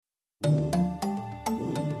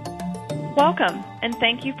Welcome, and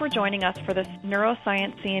thank you for joining us for this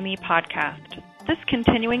NeuroscienceCME podcast. This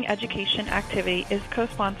continuing education activity is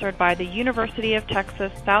co-sponsored by the University of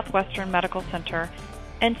Texas Southwestern Medical Center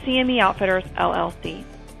and CME Outfitters, LLC.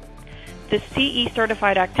 This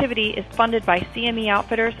CE-certified activity is funded by CME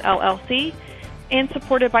Outfitters, LLC, and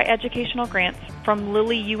supported by educational grants from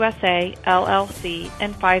Lilly USA, LLC,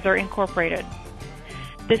 and Pfizer Incorporated.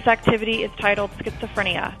 This activity is titled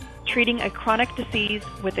Schizophrenia, treating a chronic disease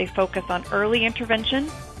with a focus on early intervention,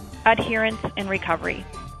 adherence, and recovery.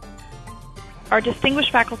 Our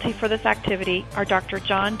distinguished faculty for this activity are Dr.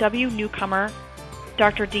 John W. Newcomer,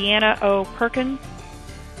 Dr. Deanna O. Perkins,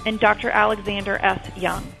 and Dr. Alexander S.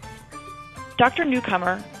 Young. Dr.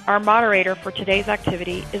 Newcomer, our moderator for today's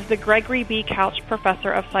activity, is the Gregory B. Couch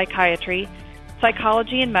Professor of Psychiatry,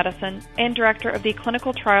 Psychology and Medicine, and Director of the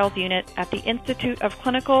Clinical Trials Unit at the Institute of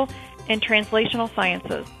Clinical and Translational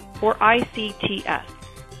Sciences, or ICTS.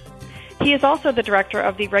 He is also the Director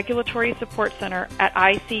of the Regulatory Support Center at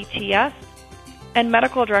ICTS and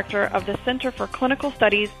Medical Director of the Center for Clinical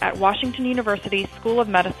Studies at Washington University School of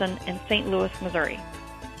Medicine in St. Louis, Missouri.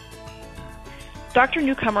 Dr.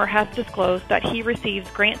 Newcomer has disclosed that he receives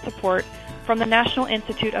grant support from the National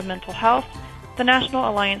Institute of Mental Health, the National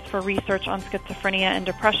Alliance for Research on Schizophrenia and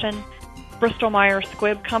Depression, Bristol-Myers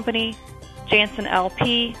Squibb Company, Janssen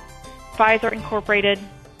LP, Pfizer Incorporated,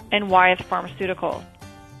 and Wyeth Pharmaceuticals.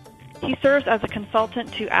 He serves as a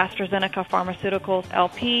consultant to AstraZeneca Pharmaceuticals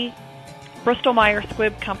LP, Bristol-Myers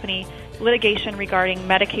Squibb Company litigation regarding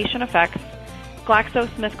medication effects,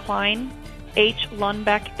 GlaxoSmithKline, H.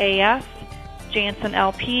 Lundbeck AS, Janssen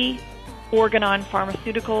LP, Organon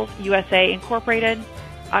Pharmaceuticals USA Incorporated,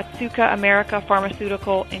 Otsuka America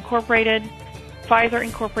Pharmaceutical Incorporated, Pfizer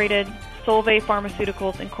Incorporated, Solvay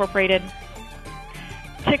Pharmaceuticals Incorporated,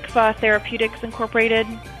 Tikva Therapeutics Incorporated,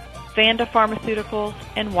 Vanda Pharmaceuticals,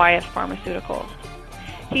 and Wyeth Pharmaceuticals.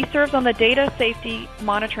 He serves on the Data Safety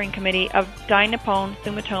Monitoring Committee of Dai-Nippon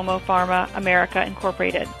Sumitomo Pharma America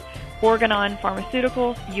Incorporated, Organon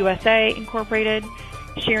Pharmaceuticals USA Incorporated,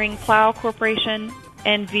 Schering-Plough Corporation,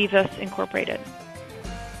 and Vivus Incorporated.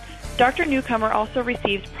 Dr. Newcomer also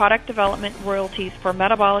receives product development royalties for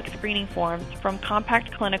metabolic screening forms from Compact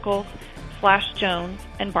Clinicals, Jones,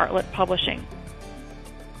 and Bartlett Publishing.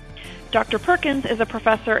 Dr. Perkins is a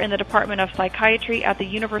professor in the Department of Psychiatry at the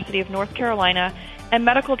University of North Carolina and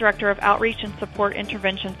Medical Director of Outreach and Support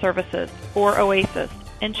Intervention Services, or OASIS,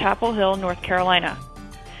 in Chapel Hill, North Carolina.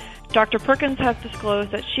 Dr. Perkins has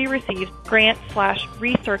disclosed that she receives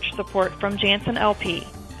grant/research support from Janssen LP.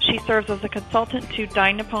 She serves as a consultant to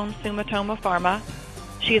Dai-Nippon Sumitomo Pharma.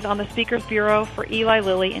 She is on the Speakers Bureau for Eli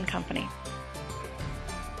Lilly and Company.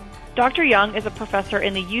 Dr. Young is a professor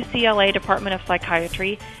in the UCLA Department of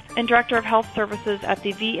Psychiatry and Director of Health Services at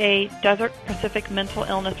the VA Desert Pacific Mental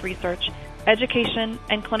Illness Research, Education,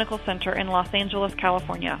 and Clinical Center in Los Angeles,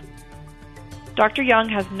 California. Dr. Young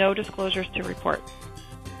has no disclosures to report.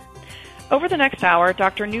 Over the next hour,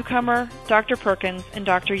 Dr. Newcomer, Dr. Perkins, and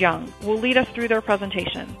Dr. Young will lead us through their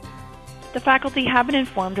presentation. The faculty have been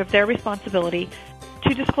informed of their responsibility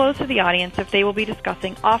to disclose to the audience if they will be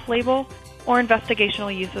discussing off-label or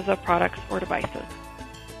investigational uses of products or devices.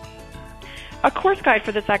 A course guide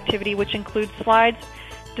for this activity, which includes slides,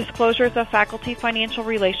 disclosures of faculty financial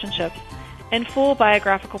relationships, and full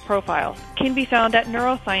biographical profiles, can be found at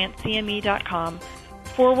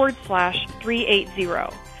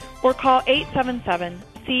neuroscience.cme.com/380 or call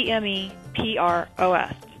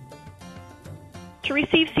 877-CME-PROS. To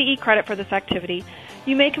receive CE credit for this activity,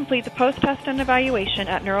 you may complete the post-test and evaluation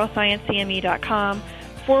at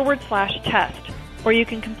neuroscience.cme.com/test, or you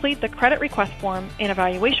can complete the credit request form and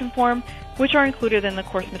evaluation form, which are included in the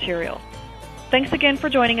course materials. Thanks again for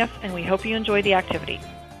joining us, and we hope you enjoy the activity.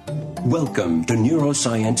 Welcome to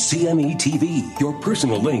NeuroscienceCME TV, your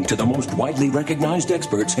personal link to the most widely recognized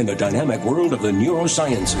experts in the dynamic world of the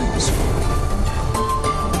neurosciences.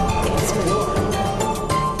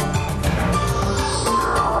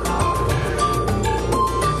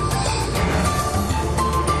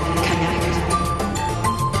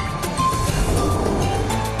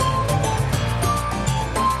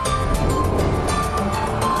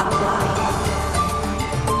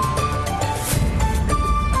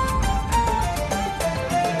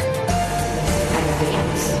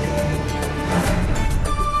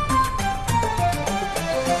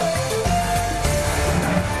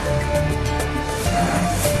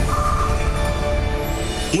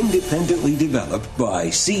 Independently developed by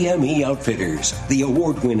CME Outfitters, the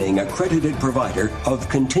award-winning accredited provider of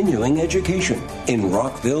continuing education in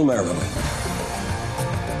Rockville, Maryland.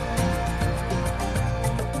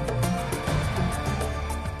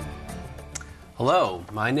 Hello,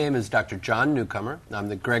 my name is Dr. John Newcomer. I'm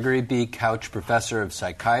the Gregory B. Couch Professor of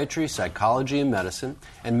Psychiatry, Psychology, and Medicine,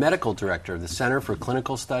 and Medical Director of the Center for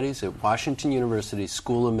Clinical Studies at Washington University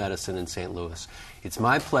School of Medicine in St. Louis. It's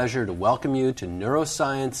my pleasure to welcome you to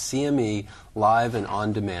NeuroscienceCME Live and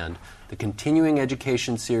On Demand, the continuing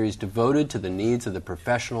education series devoted to the needs of the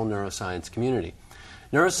professional neuroscience community.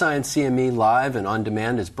 NeuroscienceCME Live and On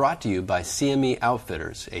Demand is brought to you by CME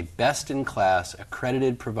Outfitters, a best-in-class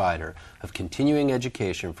accredited provider of continuing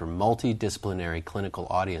education for multidisciplinary clinical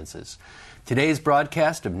audiences. Today's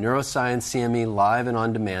broadcast of NeuroscienceCME Live and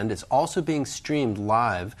On Demand is also being streamed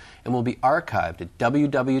live and will be archived at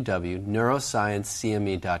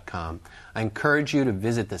www.neurosciencecme.com. I encourage you to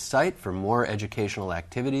visit the site for more educational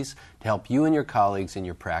activities to help you and your colleagues in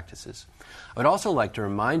your practices. I would also like to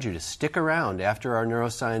remind you to stick around after our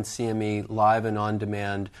NeuroscienceCME Live and On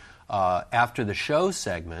Demand after the show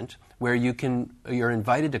segment, where you're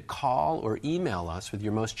invited to call or email us with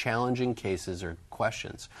your most challenging cases or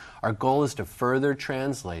questions. Our goal is to further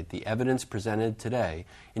translate the evidence presented today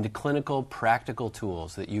into clinical, practical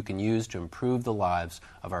tools that you can use to improve the lives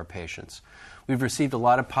of our patients. We've received a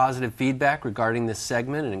lot of positive feedback regarding this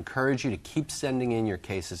segment and encourage you to keep sending in your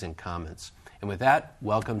cases and comments. And with that,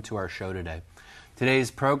 welcome to our show today.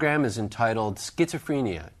 Today's program is entitled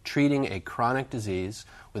Schizophrenia, Treating a Chronic Disease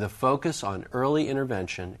with a Focus on Early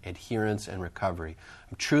Intervention, Adherence, and Recovery.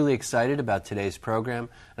 I'm truly excited about today's program,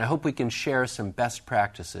 and I hope we can share some best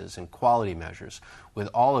practices and quality measures with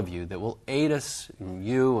all of you that will aid us,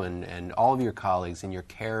 you and all of your colleagues, in your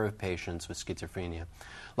care of patients with schizophrenia.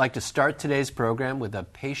 I'd like to start today's program with a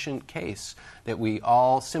patient case that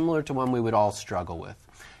similar to one we would all struggle with.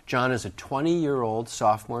 John is a 20-year-old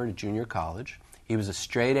sophomore at junior college. He was a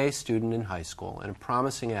straight-A student in high school and a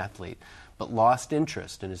promising athlete, but lost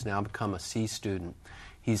interest and has now become a C student.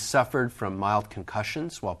 He's suffered from mild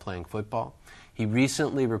concussions while playing football. He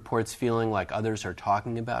recently reports feeling like others are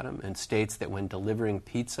talking about him and states that when delivering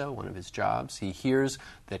pizza, one of his jobs, he hears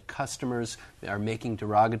that customers are making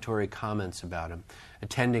derogatory comments about him.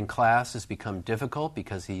 Attending class has become difficult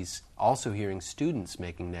because he's also hearing students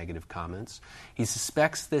making negative comments. He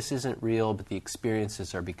suspects this isn't real, but the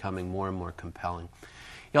experiences are becoming more and more compelling.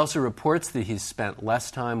 He also reports that he's spent less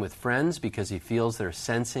time with friends because he feels they're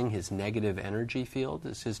sensing his negative energy field,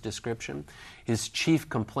 is his description. His chief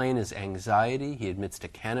complaint is anxiety. He admits to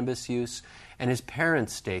cannabis use. And his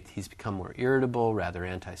parents state he's become more irritable, rather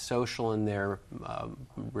antisocial in their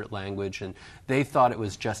language. And they thought it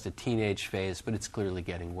was just a teenage phase, but it's clearly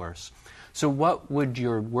getting worse. So what would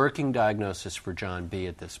your working diagnosis for John be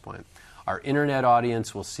at this point? Our internet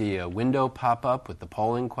audience will see a window pop up with the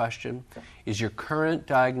polling question. Is your current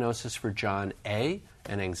diagnosis for John A,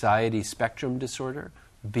 an anxiety spectrum disorder,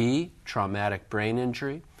 B, traumatic brain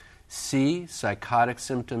injury, C, psychotic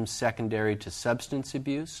symptoms secondary to substance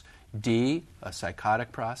abuse, D, a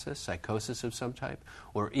psychotic process, psychosis of some type,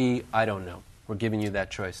 or E, I don't know? We're giving you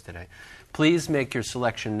that choice today. Please make your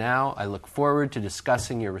selection now. I look forward to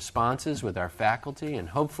discussing your responses with our faculty, and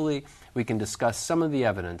hopefully we can discuss some of the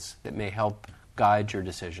evidence that may help guide your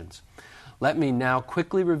decisions. Let me now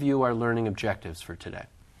quickly review our learning objectives for today.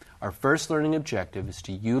 Our first learning objective is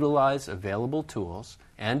to utilize available tools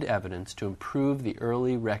and evidence to improve the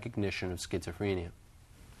early recognition of schizophrenia.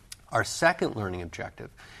 Our second learning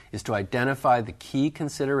objective is to identify the key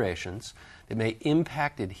considerations that may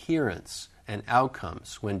impact adherence and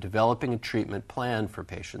outcomes when developing a treatment plan for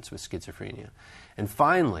patients with schizophrenia. And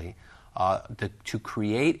finally, to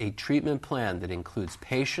create a treatment plan that includes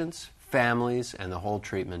patients, families, and the whole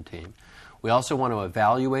treatment team. We also want to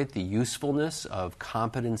evaluate the usefulness of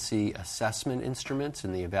competency assessment instruments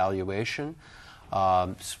in the evaluation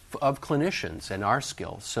of clinicians and our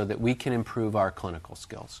skills so that we can improve our clinical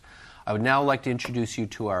skills. I would now like to introduce you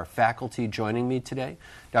to our faculty joining me today.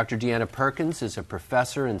 Dr. Deanna Perkins is a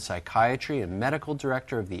professor in psychiatry and medical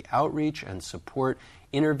director of the Outreach and Support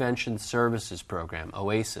Intervention Services Program,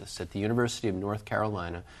 OASIS, at the University of North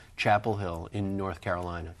Carolina, Chapel Hill in North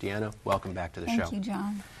Carolina. Deanna, welcome back to the show. Thank you,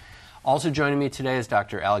 John. Also joining me today is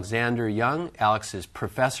Dr. Alexander Young. Alex is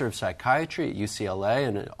professor of psychiatry at UCLA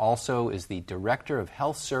and also is the director of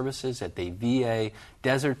health services at the VA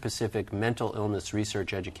Desert Pacific Mental Illness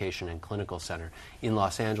Research Education and Clinical Center in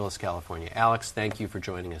Los Angeles, California. Alex, thank you for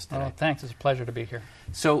joining us today. Oh, thanks. It's a pleasure to be here.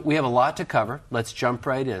 So we have a lot to cover. Let's jump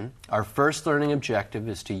right in. Our first learning objective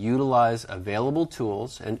is to utilize available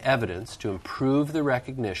tools and evidence to improve the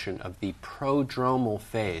recognition of the prodromal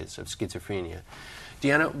phase of schizophrenia.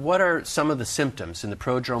 Deanna, what are some of the symptoms in the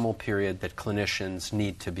prodromal period that clinicians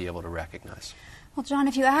need to be able to recognize? Well, John,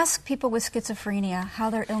 if you ask people with schizophrenia how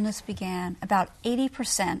their illness began, about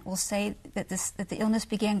 80% will say that the illness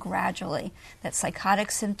began gradually, that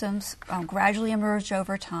psychotic symptoms gradually emerged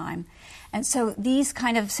over time. And so these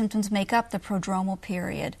kind of symptoms make up the prodromal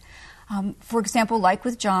period. For example, like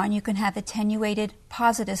with John, you can have attenuated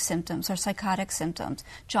positive symptoms or psychotic symptoms.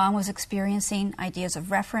 John was experiencing ideas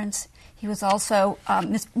of reference. He was also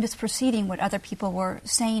misperceiving what other people were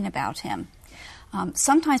saying about him.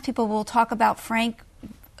 Sometimes people will talk about frank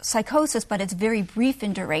psychosis, but it's very brief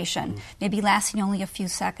in duration, maybe lasting only a few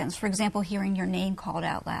seconds. For example, hearing your name called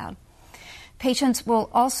out loud. Patients will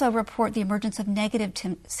also report the emergence of negative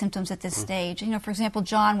symptoms at this stage. For example,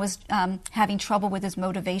 John was having trouble with his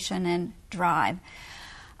motivation and drive.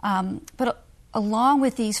 But along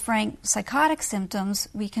with these frank psychotic symptoms,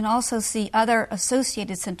 we can also see other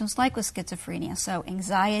associated symptoms like with schizophrenia. So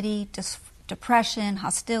anxiety, depression,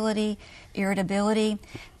 hostility, irritability.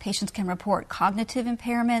 Patients can report cognitive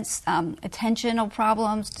impairments, attentional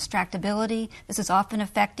problems, distractibility. This is often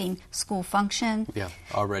affecting school function. Yeah,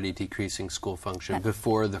 already decreasing school function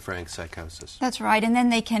before the frank psychosis. That's right. And then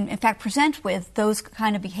they can, in fact, present with those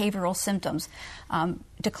kind of behavioral symptoms.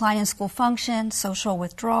 Decline in school function, social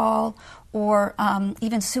withdrawal, or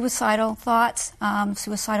even suicidal thoughts,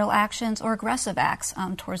 suicidal actions, or aggressive acts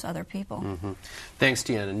towards other people. Thanks,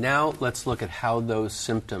 Deanna. Now let's look at how those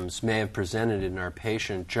symptoms may have presented in our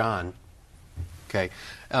patient, John. Okay.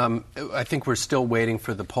 I think we're still waiting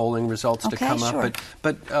for the polling results to come up.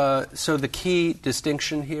 But so the key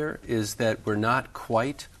distinction here is that we're not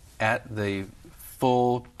quite at the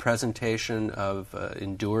full presentation of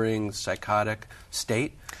enduring psychotic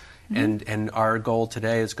state. And our goal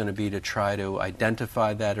today is going to be to try to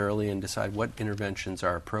identify that early and decide what interventions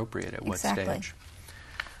are appropriate at what stage.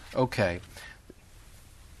 Okay.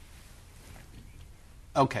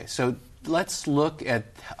 Okay, so let's look at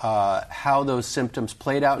how those symptoms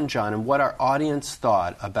played out in John and what our audience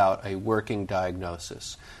thought about a working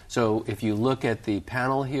diagnosis. So if you look at the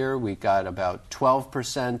panel here, we got about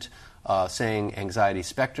 12% saying anxiety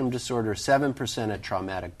spectrum disorder, 7% at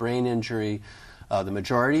traumatic brain injury, the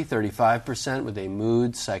majority, 35%, with a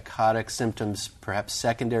mood, psychotic symptoms, perhaps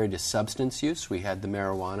secondary to substance use. We had the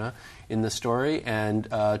marijuana in the story. And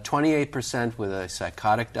 28% with a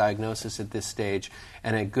psychotic diagnosis at this stage,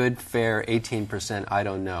 and a good, fair 18%, I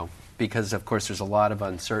don't know. Because, of course, there's a lot of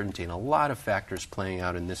uncertainty and a lot of factors playing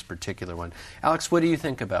out in this particular one. Alex, what do you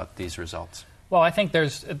think about these results? Well, I think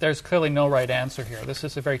there's clearly no right answer here. This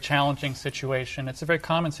is a very challenging situation. It's a very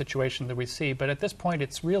common situation that we see. But at this point,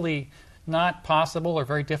 it's really not possible or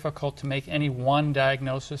very difficult to make any one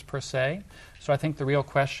diagnosis per se. So I think the real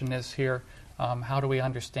question is here, how do we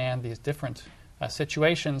understand these different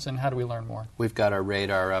situations and how do we learn more? We've got our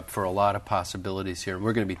radar up for a lot of possibilities here, and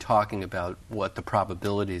we're going to be talking about what the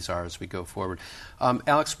probabilities are as we go forward.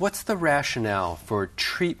 Alex, what's the rationale for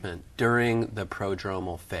treatment during the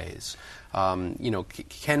prodromal phase?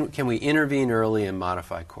 Can we intervene early and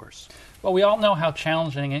modify course? Well, we all know how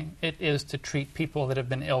challenging it is to treat people that have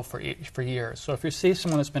been ill for years. So if you see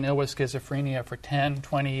someone that's been ill with schizophrenia for 10,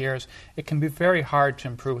 20 years, it can be very hard to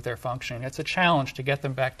improve their functioning. It's a challenge to get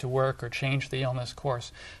them back to work or change the illness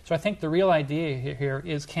course. So I think the real idea here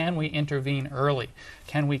is, can we intervene early?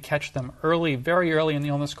 Can we catch them early, very early in the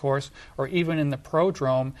illness course, or even in the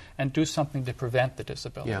prodrome, and do something to prevent the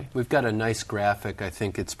disability? Yeah, we've got a nice graphic. I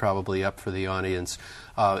think it's probably up for the audience,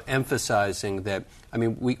 emphasizing that,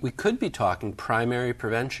 we could be talking primary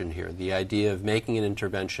prevention here, the idea of making an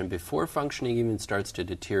intervention before functioning even starts to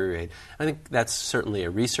deteriorate. I think that's certainly a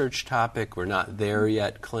research topic. We're not there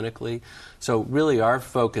yet clinically. So really our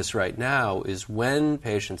focus right now is when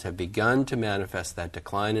patients have begun to manifest that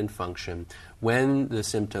decline in function, when the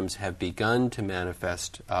symptoms have begun to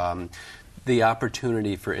manifest the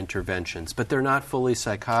opportunity for interventions, but they're not fully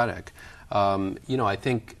psychotic. I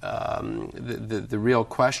think the real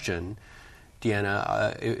question,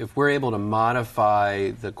 Deanna, if we're able to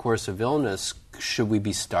modify the course of illness, should we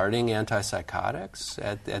be starting antipsychotics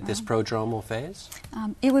at this prodromal phase?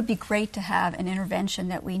 It would be great to have an intervention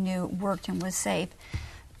that we knew worked and was safe.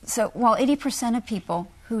 So while 80% of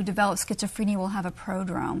people who develop schizophrenia will have a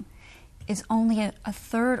prodrome, is only a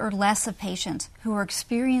third or less of patients who are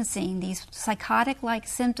experiencing these psychotic-like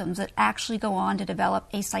symptoms that actually go on to develop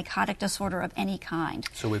a psychotic disorder of any kind.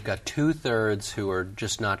 So we've got 2/3 who are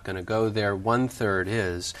just not going to go there. 1/3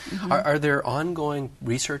 is. Are there ongoing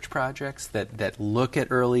research projects that look at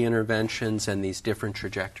early interventions and these different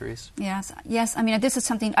trajectories? Yes. This is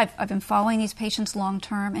something I've been following these patients long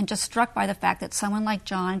term and just struck by the fact that someone like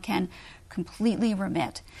John can completely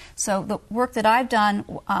remit. So the work that I've done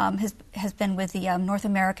has been with the North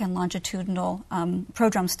American Longitudinal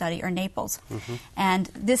Prodrome Study, or NAPLES. And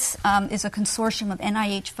this is a consortium of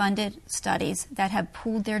NIH-funded studies that have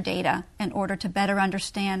pooled their data in order to better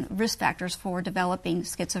understand risk factors for developing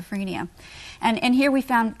schizophrenia. And here we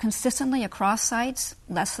found consistently across sites,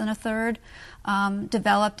 less than a third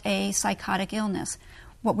developed a psychotic illness.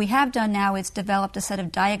 What we have done now is developed a set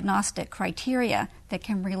of diagnostic criteria that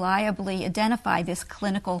can reliably identify this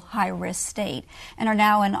clinical high-risk state, and are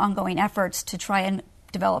now in ongoing efforts to try and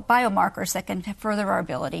develop biomarkers that can further our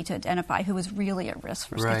ability to identify who is really at risk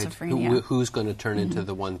for schizophrenia. Who's going to turn into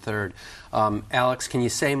the one-third. Alex, can you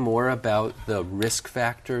say more about the risk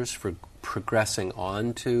factors for progressing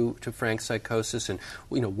on to frank psychosis, and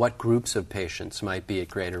what groups of patients might be at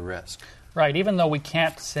greater risk? Right. Even though we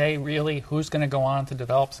can't say really who's going to go on to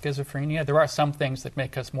develop schizophrenia, there are some things that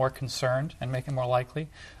make us more concerned and make it more likely.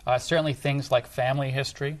 Certainly things like family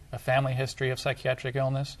history, a family history of psychiatric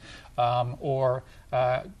illness, or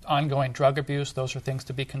ongoing drug abuse. Those are things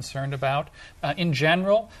to be concerned about. In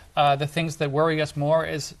general, the things that worry us more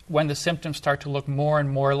is when the symptoms start to look more and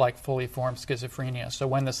more like fully formed schizophrenia. So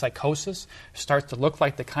when the psychosis starts to look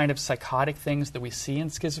like the kind of psychotic things that we see in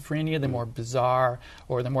schizophrenia, the more bizarre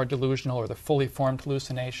or the more delusional or the fully formed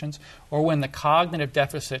hallucinations, or when the cognitive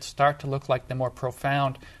deficits start to look like the more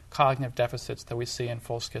profound cognitive deficits that we see in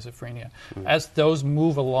full schizophrenia. As those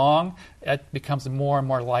move along, it becomes more and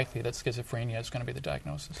more likely that schizophrenia is going to be the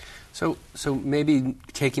diagnosis. So maybe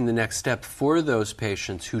taking the next step for those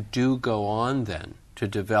patients who do go on then to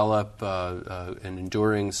develop an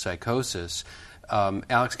enduring psychosis,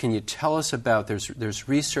 Alex, can you tell us about, there's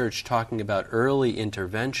research talking about early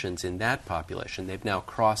interventions in that population. They've now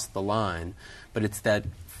crossed the line, but it's that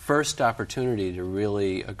first opportunity to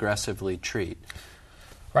really aggressively treat.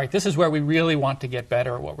 Right. This is where we really want to get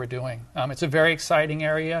better at what we're doing. It's a very exciting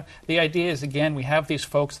area. The idea is, again, we have these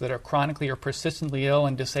folks that are chronically or persistently ill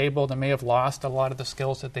and disabled and may have lost a lot of the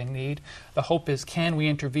skills that they need. The hope is, can we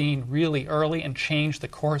intervene really early and change the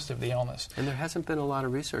course of the illness? And there hasn't been a lot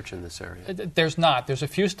of research in this area. There's not. There's a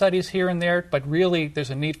few studies here and there, but really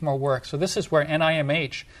there's a need for more work. So this is where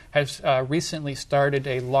NIMH has recently started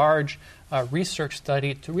a large research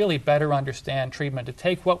study to really better understand treatment, to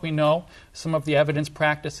take what we know, some of the evidence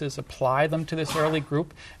practices, apply them to this early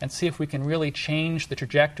group, and see if we can really change the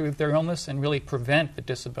trajectory of their illness and really prevent the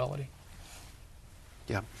disability.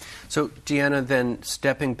 Yeah. So, Deanna, then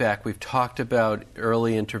stepping back, we've talked about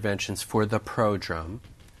early interventions for the prodrome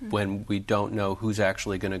when we don't know who's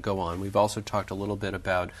actually going to go on. We've also talked a little bit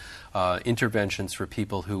about interventions for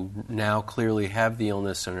people who now clearly have the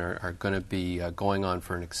illness and are going to be going on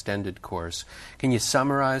for an extended course. Can you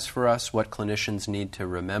summarize for us what clinicians need to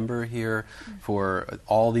remember here for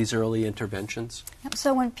all these early interventions?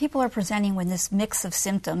 So when people are presenting with this mix of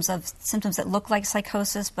symptoms that look like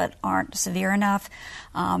psychosis but aren't severe enough,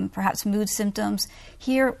 perhaps mood symptoms,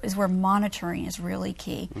 here is where monitoring is really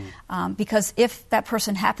key. Because if that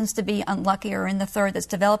person happens to be unlucky or in the third that's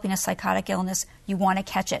developing a psychotic illness, you want to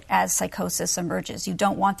catch it as psychosis emerges. You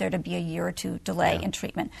don't want there to be a year or two delay in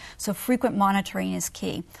treatment. So frequent monitoring is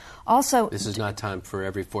key. Also, this is not time for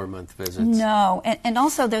every 4-month visits. No, and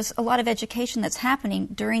also there's a lot of education that's happening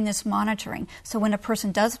during this monitoring. So when a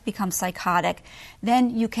person does become psychotic,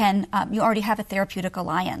 then you can you already have a therapeutic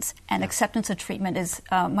alliance, and acceptance of treatment is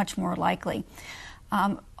much more likely.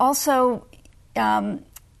 Also,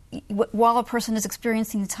 while a person is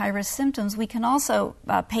experiencing these high-risk symptoms, we can also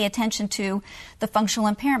pay attention to the functional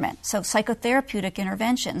impairment. So psychotherapeutic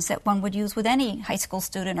interventions that one would use with any high school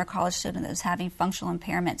student or college student that is having functional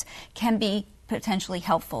impairments can be potentially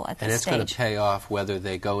helpful at this stage. And it's going to pay off whether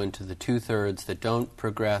they go into the 2/3 that don't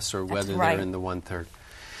progress or whether they're in the 1/3.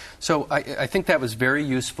 So I think that was very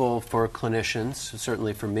useful for clinicians,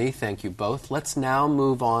 certainly for me. Thank you both. Let's now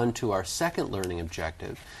move on to our second learning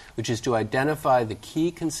objective, which is to identify the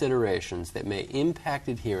key considerations that may impact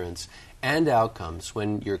adherence and outcomes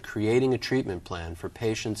when you're creating a treatment plan for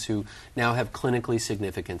patients who now have clinically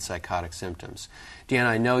significant psychotic symptoms. Deanna,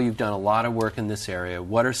 I know you've done a lot of work in this area.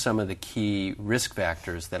 What are some of the key risk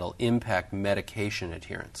factors that will impact medication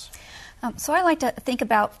adherence? So I like to think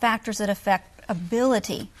about factors that affect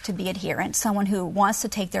ability to be adherent, someone who wants to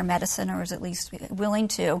take their medicine or is at least willing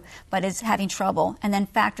to, but is having trouble, and then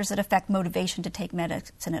factors that affect motivation to take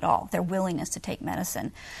medicine at all, their willingness to take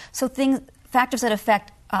medicine. So factors that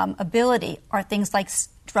affect ability are things like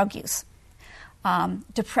drug use,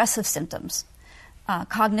 depressive symptoms,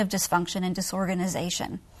 cognitive dysfunction and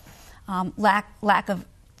disorganization, lack of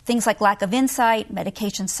Things like lack of insight,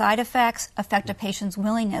 medication side effects affect a patient's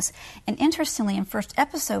willingness. And interestingly, in first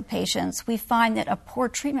episode patients, we find that a poor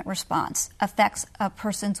treatment response affects a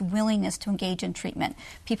person's willingness to engage in treatment.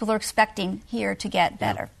 People are expecting here to get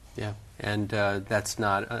better. Yeah. And that's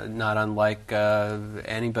not unlike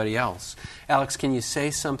anybody else. Alex, can you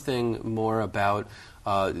say something more about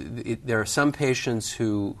there are some patients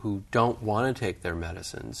who don't want to take their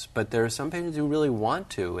medicines, but there are some patients who really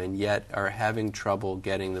want to and yet are having trouble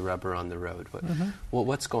getting the rubber on the road.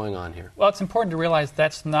 What's going on here? Well, it's important to realize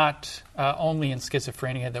that's not only in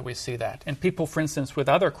schizophrenia that we see that. In people, for instance, with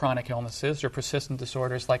other chronic illnesses or persistent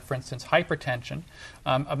disorders like, for instance, hypertension,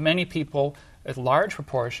 many people, a large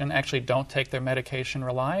proportion, actually don't take their medication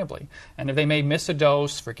reliably. And if they may miss a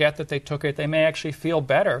dose, forget that they took it, they may actually feel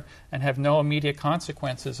better and have no immediate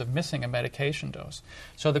consequences of missing a medication dose.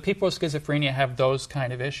 So the people with schizophrenia have those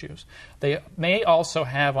kind of issues. They may also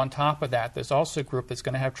have, on top of that, there's also a group that's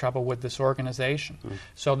going to have trouble with disorganization.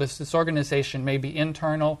 So this disorganization may be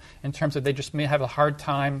internal in terms of they just may have a hard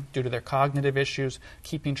time due to their cognitive issues,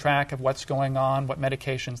 keeping track of what's going on, what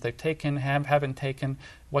medications they've taken, haven't taken,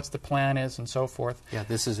 what's the plan is, and so forth. Yeah,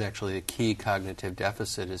 this is actually a key cognitive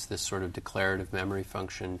deficit, is this sort of declarative memory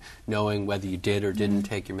function, knowing whether you did or didn't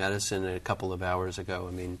take your medicine a couple of hours ago.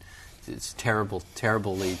 I mean, it's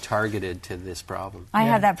terribly targeted to this problem. I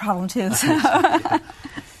had that problem too. So.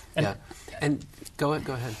 Yeah. And go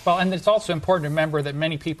ahead. Well, and it's also important to remember that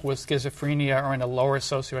many people with schizophrenia are in a lower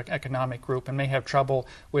socioeconomic group and may have trouble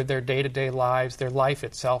with their day-to-day lives. Their life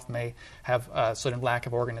itself may have a sort of lack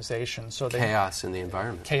of organization. So chaos in the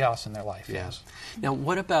environment. Chaos in their life, yes. Now,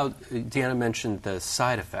 what about, Deanna mentioned the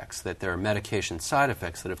side effects, that there are medication side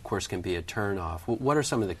effects that, of course, can be a turn-off. What are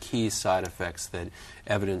some of the key side effects that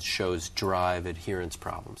evidence shows drive adherence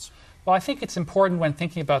problems? Well, I think it's important when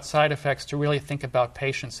thinking about side effects to really think about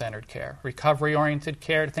patient-centered care, recovery-oriented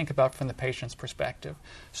care, to think about from the patient's perspective.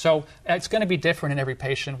 So it's going to be different in every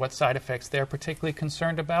patient what side effects they're particularly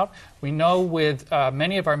concerned about. We know with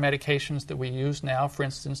many of our medications that we use now, for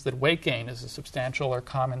instance, that weight gain is a substantial or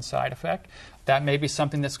common side effect. That may be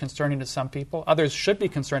something that's concerning to some people. Others should be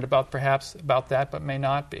concerned about that, but may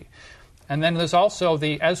not be. And then there's also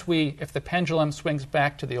if the pendulum swings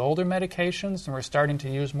back to the older medications and we're starting to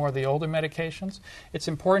use more of the older medications, it's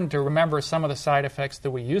important to remember some of the side effects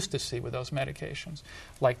that we used to see with those medications,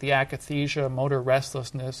 like the akathisia, motor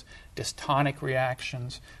restlessness, dystonic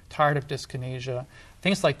reactions, tardive dyskinesia,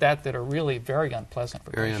 things like that are really very unpleasant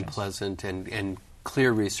for patients. Very unpleasant, and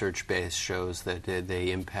clear research base shows that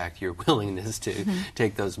they impact your willingness to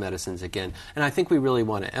take those medicines again. And I think we really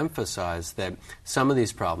want to emphasize that some of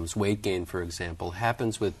these problems, weight gain, for example,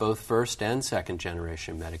 happens with both first and second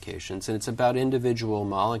generation medications, and it's about individual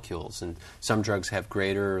molecules. And some drugs have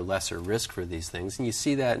greater or lesser risk for these things. And you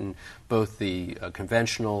see that in both the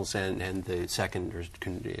conventionals and the second or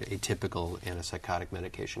atypical antipsychotic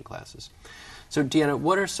medication classes. So, Deanna,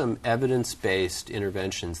 what are some evidence-based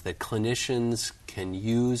interventions that clinicians can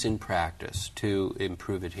use in practice to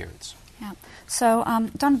improve adherence? Yeah. So,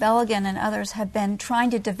 Don Belligan and others have been trying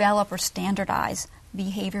to develop or standardize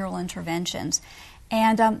behavioral interventions.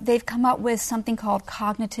 And they've come up with something called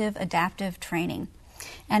cognitive adaptive training.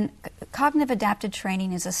 And cognitive adaptive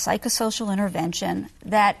training is a psychosocial intervention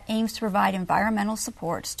that aims to provide environmental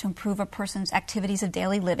supports to improve a person's activities of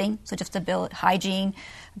daily living, so just hygiene,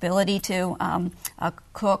 ability to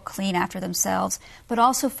cook, clean after themselves, but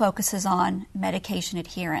also focuses on medication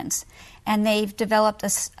adherence. And they've developed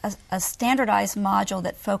a standardized module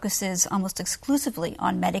that focuses almost exclusively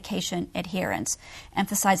on medication adherence,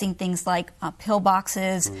 emphasizing things like pill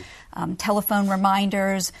boxes, telephone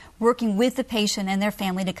reminders, working with the patient and their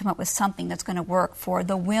family to come up with something that's going to work for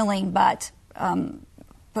the willing but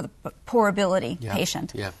for the poor ability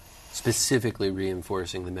patient. Yeah. Specifically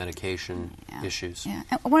reinforcing the medication issues. Yeah.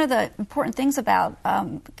 And one of the important things about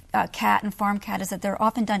CAT and farm CAT is that they're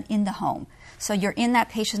often done in the home. So you're in that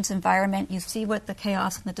patient's environment, you see what the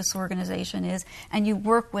chaos and the disorganization is, and you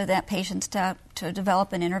work with that patient to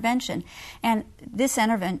develop an intervention. And this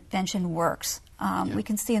intervention works. We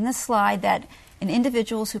can see in this slide that in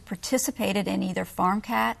individuals who participated in either farm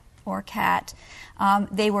CAT or CAT,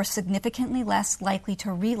 they were significantly less likely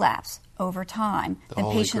to relapse over time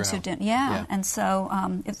than patients who didn't. And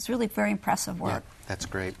so it's really very impressive work. Yeah, that's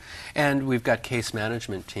great. And we've got case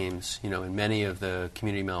management teams, in many of the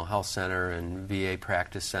community mental health center and VA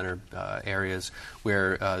practice center areas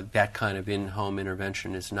where that kind of in-home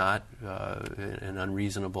intervention is not an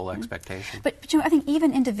unreasonable expectation. But I think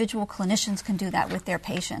even individual clinicians can do that with their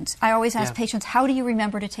patients. I always ask patients, how do you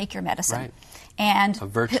remember to take your medicine? Right. And a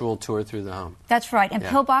virtual tour through the home. That's right. And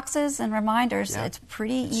pill boxes and reminders, it's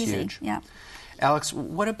pretty easy. Huge. Yeah. Alex,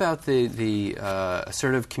 what about the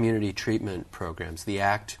assertive community treatment programs, the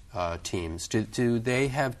ACT teams? Do they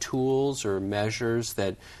have tools or measures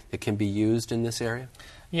that can be used in this area?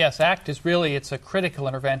 Yes, ACT is really, it's a critical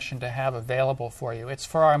intervention to have available for you. It's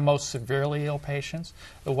for our most severely ill patients,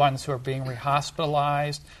 the ones who are being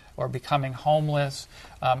rehospitalized or becoming homeless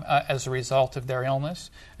as a result of their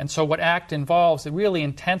illness. And so what ACT involves, a really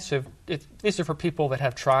intensive, these are for people that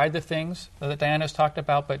have tried the things that Diana's talked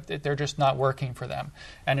about, but they're just not working for them.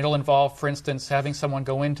 And it'll involve, for instance, having someone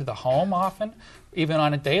go into the home often, even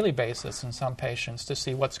on a daily basis in some patients, to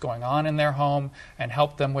see what's going on in their home and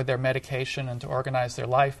help them with their medication and to organize their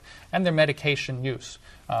life and their medication use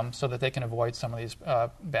so that they can avoid some of these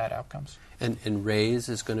bad outcomes. And RAISE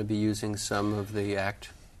is going to be using some of the ACT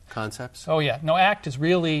concepts? Oh, yeah. No, ACT is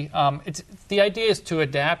really, the idea is to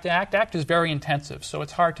adapt ACT. ACT is very intensive, so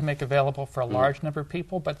it's hard to make available for a large number of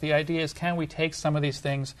people, but the idea is, can we take some of these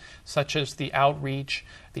things, such as the outreach,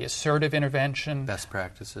 the assertive intervention, best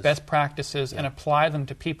practices, and apply them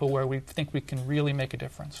to people where we think we can really make a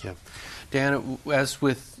difference. Yeah. Diana, as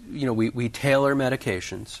with, we tailor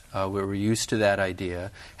medications, we're used to that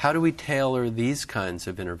idea. How do we tailor these kinds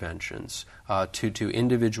of interventions to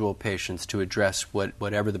individual patients to address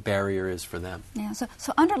whatever the barrier is for them? Yeah,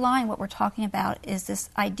 so underlying what we're talking about is this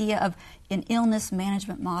idea of an illness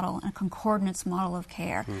management model and a concordance model of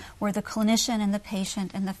care, where the clinician and the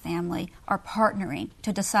patient and the family are partnering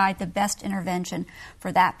to decide the best intervention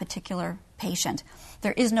for that particular patient.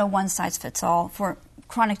 There is no one-size-fits-all for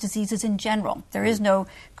chronic diseases in general. There is no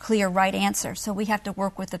clear right answer. So we have to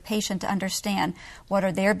work with the patient to understand what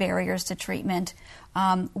are their barriers to treatment,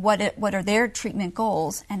 what are their treatment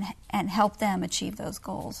goals, and help them achieve those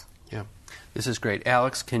goals. Yeah. This is great.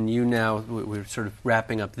 Alex, can you now, we're sort of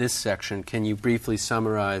wrapping up this section, can you briefly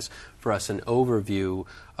summarize for us an overview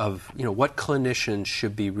of what clinicians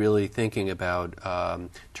should be really thinking about in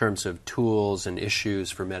terms of tools and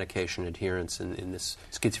issues for medication adherence in this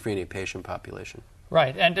schizophrenia patient population?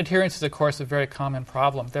 Right, and adherence is, of course, a very common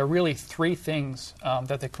problem. There are really three things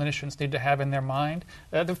that the clinicians need to have in their mind.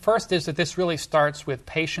 The first is that this really starts with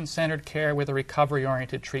patient-centered care with a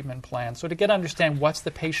recovery-oriented treatment plan. So to understand what's the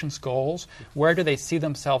patient's goals, where do they see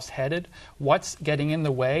themselves headed, what's getting in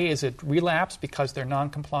the way, is it relapse because they're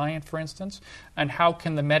non-compliant, for instance, and how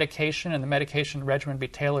can the medication and the medication regimen be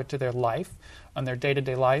tailored to their life, on their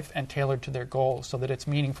day-to-day life, and tailored to their goals so that it's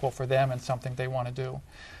meaningful for them and something they want to do.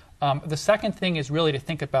 The second thing is really to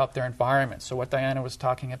think about their environment, so what Diana was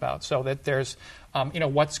talking about, so that there's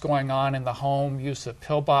what's going on in the home, use of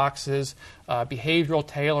pill boxes, behavioral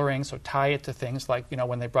tailoring, so tie it to things like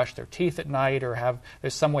when they brush their teeth at night, or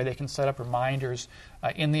there's some way they can set up reminders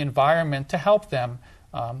in the environment to help them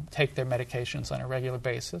take their medications on a regular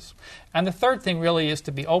basis. And the third thing really is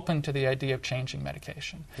to be open to the idea of changing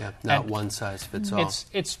medication. Yeah, not one size fits all.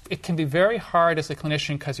 It can be very hard as a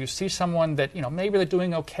clinician because you see someone that, maybe they're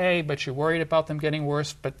doing okay, but you're worried about them getting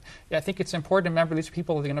worse. But I think it's important to remember these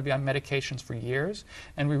people are going to be on medications for years,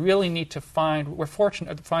 and we really need to we're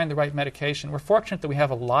fortunate to find the right medication. We're fortunate that we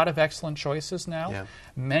have a lot of excellent choices now. Yeah.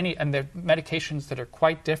 And they're medications that are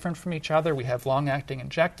quite different from each other. We have long-acting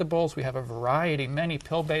injectables. We have a variety, many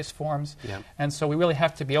pill-based forms. Yeah. And so we really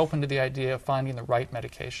have to be open to the idea of finding the right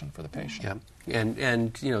medication for the patient. Yeah.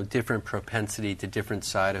 And different propensity to different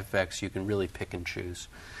side effects, you can really pick and choose.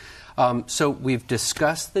 So we've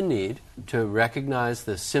discussed the need to recognize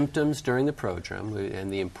the symptoms during the prodrome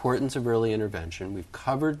and the importance of early intervention. We've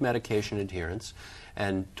covered medication adherence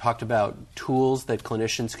and talked about tools that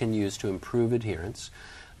clinicians can use to improve adherence.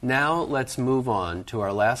 Now let's move on to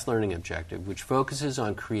our last learning objective, which focuses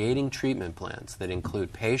on creating treatment plans that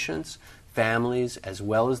include patients, families, as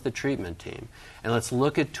well as the treatment team. And let's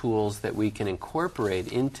look at tools that we can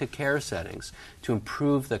incorporate into care settings to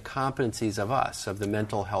improve the competencies of the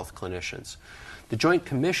mental health clinicians. The Joint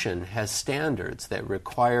Commission has standards that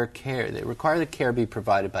require the care be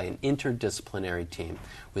provided by an interdisciplinary team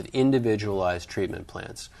with individualized treatment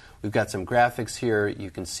plans. We've got some graphics here.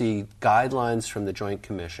 You can see guidelines from the Joint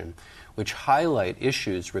Commission which highlight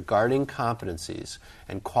issues regarding competencies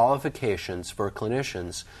and qualifications for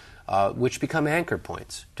clinicians which become anchor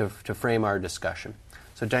points to frame our discussion.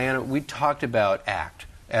 So Diana, we talked about ACT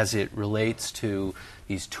as it relates to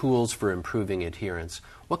these tools for improving adherence.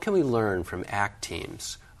 What can we learn from ACT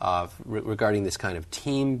teams regarding this kind of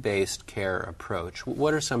team-based care approach?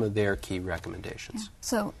 What are some of their key recommendations?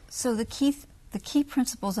 Yeah. So the key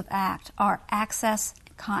principles of ACT are access,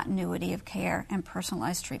 continuity of care, and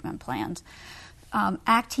personalized treatment plans.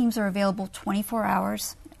 ACT teams are available 24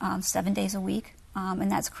 hours, 7 days a week.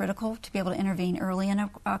 and that's critical to be able to intervene early in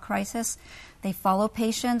a crisis. They follow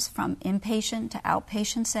patients from inpatient to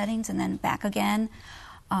outpatient settings and then back again.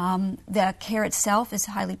 The care itself is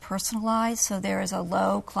highly personalized, so there is a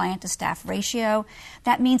low client-to-staff ratio.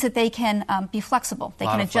 That means that they can be flexible. They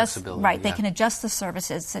can adjust. Right, they can adjust the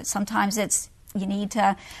services. So sometimes it's you need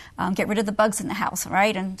to get rid of the bugs in the house,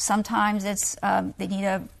 right? And sometimes it's they need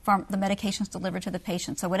the medications delivered to the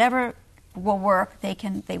patient. So whatever will work,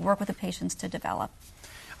 they work with the patients to develop.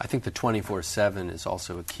 I think the 24/7 is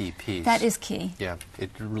also a key piece. That is key. Yeah,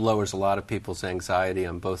 it lowers a lot of people's anxiety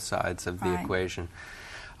on both sides of the equation.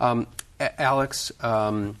 Alex,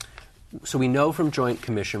 so we know from Joint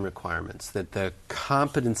Commission requirements that the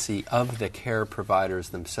competency of the care providers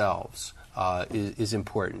themselves is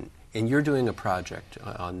important. And you're doing a project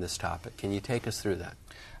on this topic. Can you take us through that?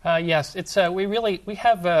 Yes, it's we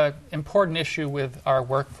have an important issue with our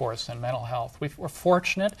workforce in mental health. We're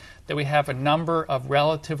fortunate that we have a number of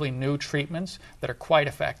relatively new treatments that are quite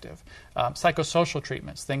effective. Psychosocial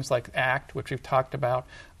treatments, things like ACT, which we've talked about,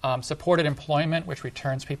 supported employment, which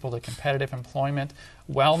returns people to competitive employment,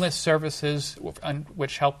 wellness services,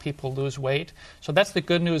 which help people lose weight. So that's the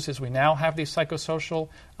good news is we now have these psychosocial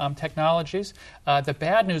technologies. The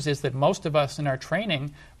bad news is that most of us in our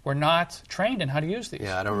training were not trained in how to use these.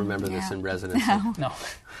 Yeah, I don't remember this in residency. No.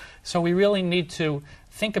 So we really need to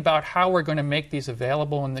think about how we're going to make these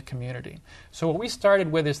available in the community. So what we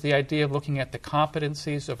started with is the idea of looking at the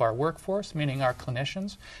competencies of our workforce, meaning our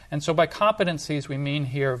clinicians. And so by competencies, we mean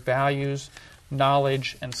here values,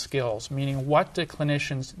 knowledge, and skills, meaning what do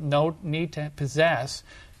clinicians need to possess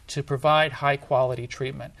to provide high-quality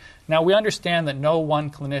treatment. Now, we understand that no one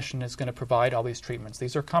clinician is going to provide all these treatments.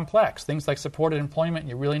 These are complex. Things like supported employment,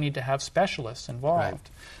 you really need to have specialists involved. Right.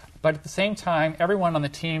 But at the same time, everyone on the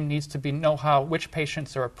team needs to know which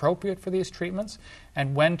patients are appropriate for these treatments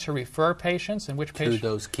and when to refer patients and which patients. To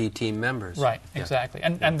those key team members. Right, exactly.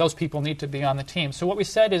 And those people need to be on the team. So what we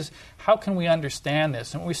said is, how can we understand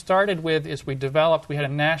this? And what we started with is we had a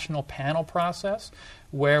national panel process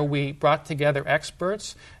where we brought together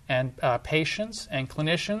experts and patients and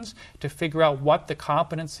clinicians to figure out what the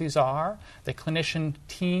competencies are that clinician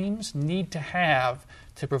teams need to have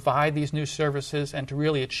to provide these new services and to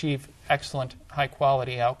really achieve excellent,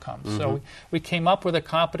 high-quality outcomes. Mm-hmm. So we came up with a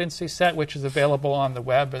competency set, which is available on the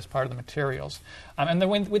web as part of the materials. And then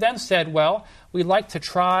we then said, well, we'd like to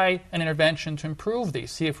try an intervention to improve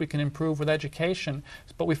these, see if we can improve with education,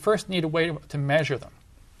 but we first need a way to measure them.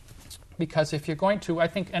 Because if you're going to, I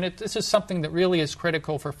think, and this is something that really is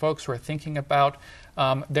critical for folks who are thinking about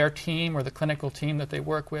their team or the clinical team that they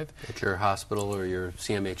work with. At your hospital or your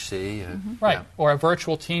CMHC. Right, or a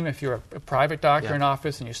virtual team if you're a private doctor in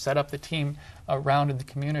office and you set up the team around in the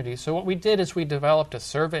community. So what we did is we developed a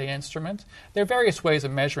survey instrument. There are various ways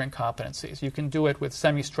of measuring competencies. You can do it with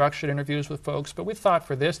semi-structured interviews with folks, but we thought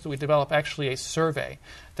for this that we develop actually a survey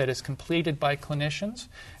that is completed by clinicians.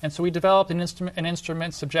 And so we developed an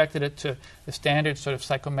instrument, subjected it to the standard sort of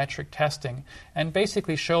psychometric testing, and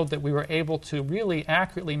basically showed that we were able to really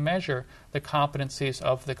accurately measure the competencies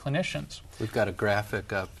of the clinicians. We've got a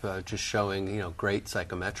graphic up just showing, great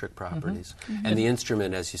psychometric properties. Mm-hmm. And the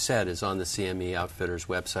instrument, as you said, is on the CME Outfitters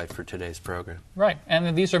website for today's program. Right,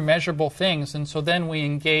 and these are measurable things. And so then we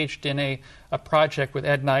engaged in a project with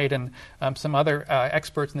Ed Knight and some other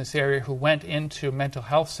experts in this area who went into mental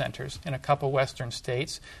health centers in a couple Western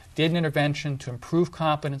states, did an intervention to improve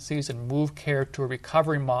competencies and move care to a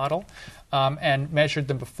recovery model, and measured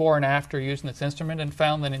them before and after using this instrument, and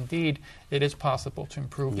found that indeed it is possible to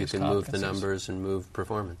improve these competencies. You can move the numbers and move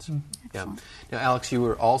performance. Yeah. Now, Alex, you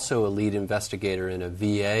were also a lead investigator in a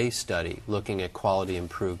VA study looking at quality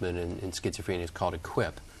improvement in schizophrenia. It's called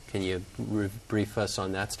EQUIP. Can you brief us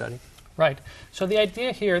on that study? Right. So the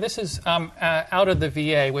idea here, this is out of the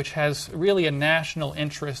VA, which has really a national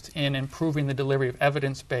interest in improving the delivery of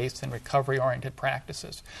evidence-based and recovery-oriented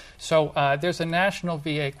practices. So there's a national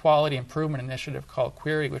VA quality improvement initiative called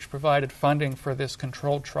QUERY, which provided funding for this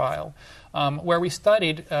controlled trial, where we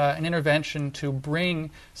studied an intervention to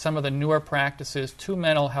bring some of the newer practices to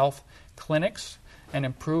mental health clinics and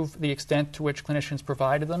improve the extent to which clinicians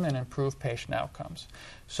provided them and improve patient outcomes.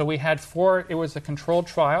 So we had it was a controlled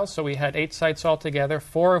trial, so we had 8 sites altogether,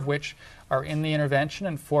 4 of which are in the intervention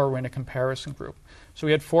and 4 were in a comparison group. So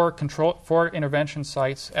we had 4 intervention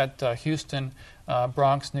sites at Houston,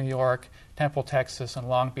 Bronx, New York, Temple, Texas, and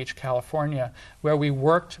Long Beach, California, where we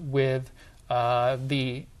worked with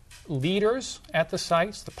the leaders at the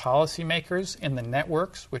sites, the policymakers in the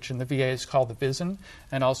networks, which in the VA is called the VISN,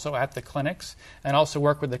 and also at the clinics, and also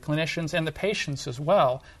work with the clinicians and the patients as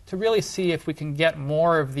well to really see if we can get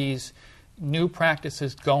more of these new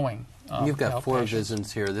practices going You've got 4 patients.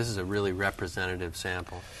 visits here. This is a really representative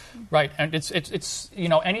sample. Right, and it's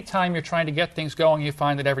anytime you're trying to get things going, you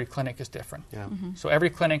find that every clinic is different. Yeah. So every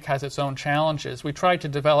clinic has its own challenges. We tried to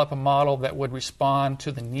develop a model that would respond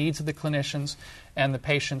to the needs of the clinicians and the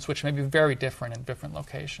patients, which may be very different in different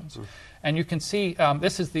locations. And you can see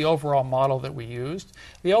this is the overall model that we used.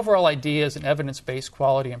 The overall idea is an evidence-based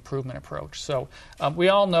quality improvement approach. So we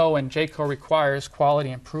all know, and JCAHO requires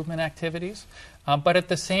quality improvement activities, but at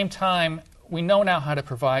the same time, we know now how to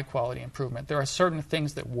provide quality improvement. There are certain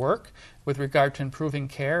things that work with regard to improving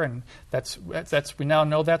care, and we now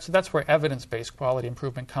know that. So that's where evidence-based quality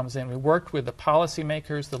improvement comes in. We worked with the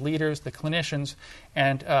policymakers, the leaders, the clinicians,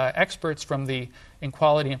 and experts in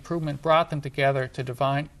quality improvement, brought them together to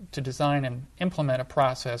design and implement a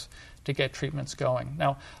process to get treatments going.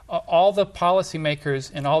 Now, all the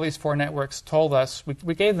policymakers in all these 4 networks told us,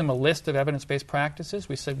 we gave them a list of evidence-based practices.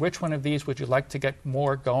 We said, which one of these would you like to get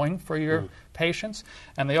more going for your patients?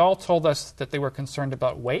 And they all told us that they were concerned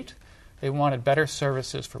about weight. They wanted better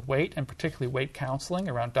services for weight, and particularly weight counseling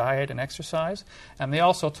around diet and exercise. And they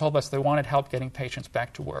also told us they wanted help getting patients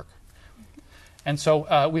back to work. And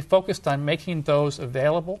so we focused on making those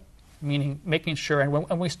available, meaning making sure, and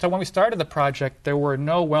when we started the project, there were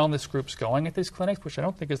no wellness groups going at these clinics, which I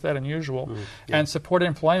don't think is that unusual, and supported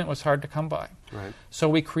employment was hard to come by. Right. So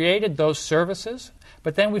we created those services,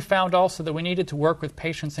 but then we found also that we needed to work with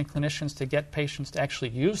patients and clinicians to get patients to actually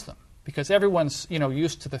use them, because everyone's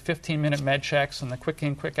used to the 15-minute med checks and the quick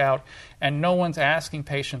in, quick out, and no one's asking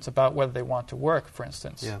patients about whether they want to work, for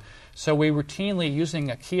instance. Yeah. So we routinely, using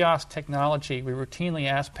a kiosk technology, we routinely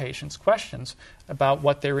ask patients questions about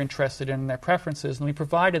what they're interested in and their preferences, and we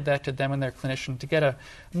provided that to them and their clinician to get a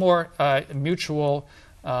more mutual,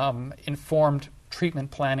 informed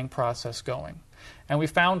treatment planning process going. And we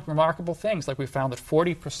found remarkable things, like we found that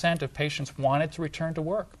 40% of patients wanted to return to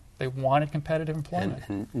work. They wanted competitive employment.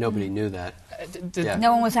 And nobody knew that.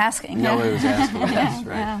 No one was asking. Nobody was asking. That's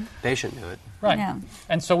right. Yeah. Patient knew it. Right. Yeah.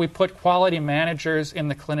 And so we put quality managers in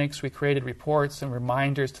the clinics. We created reports and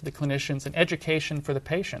reminders to the clinicians and education for the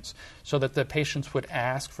patients so that the patients would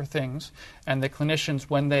ask for things. And the clinicians,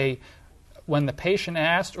 when the patient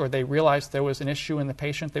asked or they realized there was an issue in the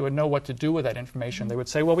patient, they would know what to do with that information. They would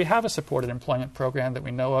say, well, we have a supported employment program that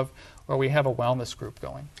we know of, or we have a wellness group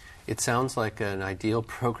going. It sounds like an ideal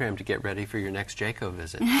program to get ready for your next JCAHO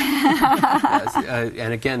visit.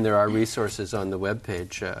 And again, there are resources on the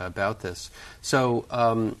webpage about this. So,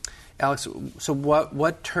 Alex, so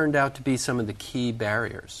what turned out to be some of the key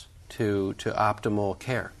barriers to optimal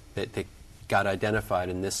care that got identified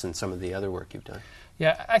in this and some of the other work you've done?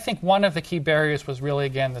 Yeah, I think one of the key barriers was really,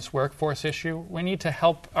 again, this workforce issue. We need to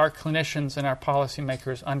help our clinicians and our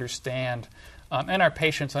policymakers understand and our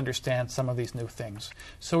patients understand some of these new things.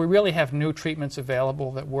 So we really have new treatments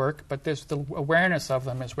available that work, but the awareness of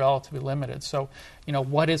them is relatively limited. So,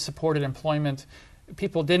 what is supported employment?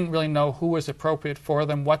 People didn't really know who was appropriate for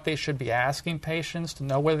them, what they should be asking patients to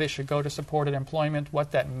know whether they should go to supported employment,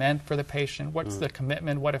 what that meant for the patient, what's the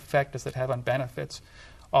commitment, what effect does it have on benefits,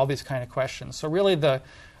 all these kind of questions. So really the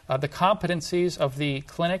competencies of the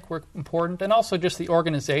clinic were important, and also just the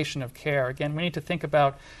organization of care. Again, we need to think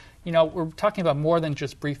about, we're talking about more than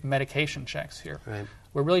just brief medication checks here. Right.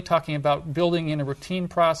 We're really talking about building in a routine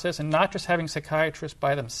process and not just having psychiatrists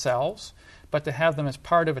by themselves, but to have them as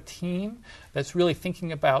part of a team that's really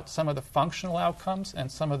thinking about some of the functional outcomes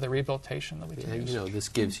and some of the rehabilitation that we can use. This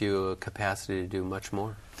gives you a capacity to do much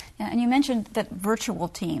more. Yeah, and you mentioned that virtual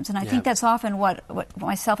teams, and I Yeah. think that's often what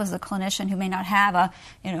myself as a clinician who may not have a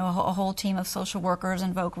whole team of social workers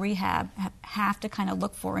and voc rehab have to kind of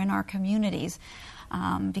look for in our communities.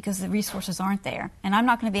 Because the resources aren't there. And I'm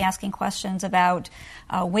not going to be asking questions about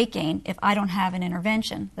weight gain if I don't have an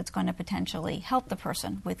intervention that's going to potentially help the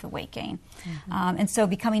person with the weight gain. Mm-hmm. And so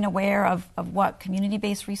becoming aware of what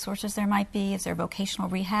community-based resources there might be, is there vocational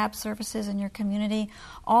rehab services in your community,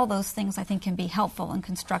 all those things I think can be helpful in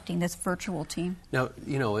constructing this virtual team. Now,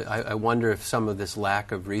 I wonder if some of this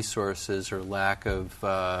lack of resources or lack of,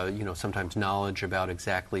 sometimes knowledge about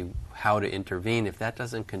exactly how to intervene, if that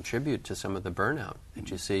doesn't contribute to some of the burnout that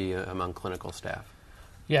you see among clinical staff.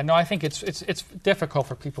 Yeah, no, I think it's difficult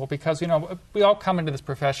for people because, we all come into this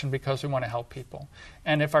profession because we want to help people.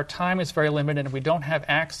 And if our time is very limited and we don't have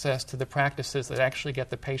access to the practices that actually get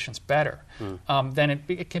the patients better, then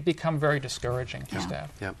it can become very discouraging for staff.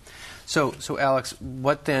 Yeah. So Alex,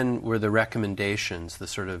 what then were the recommendations, the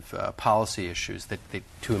sort of policy issues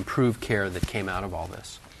to improve care that came out of all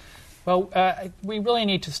this? Well, we really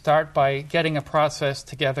need to start by getting a process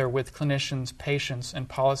together with clinicians, patients, and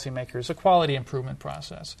policymakers, a quality improvement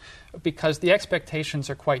process, because the expectations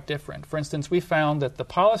are quite different. For instance, we found that the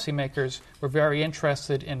policymakers were very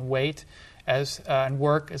interested in weight and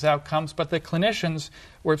work as outcomes, but the clinicians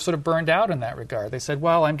were sort of burned out in that regard. They said,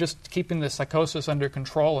 well, I'm just keeping the psychosis under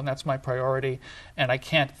control, and that's my priority, and I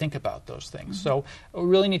can't think about those things. So we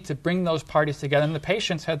really need to bring those parties together, and the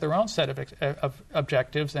patients had their own set of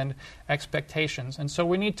objectives and expectations, and so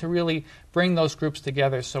we need to really bring those groups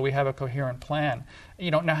together so we have a coherent plan.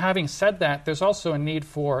 Now having said that, there's also a need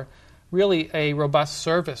for really a robust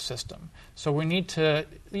service system. So we need to,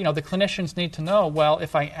 the clinicians need to know, well,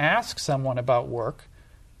 if I ask someone about work,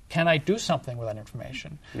 can I do something with that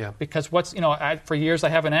information? Yeah. Because for years I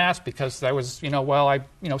haven't asked because I was, some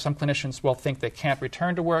clinicians will think they can't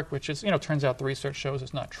return to work, which is, turns out the research shows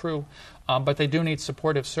is not true. But they do need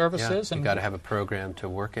supportive services. Yeah, you've got to have a program to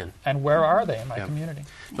work in. And where are they in my community?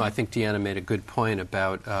 No, I think Deanna made a good point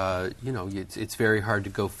about, it's very hard to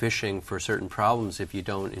go fishing for certain problems if you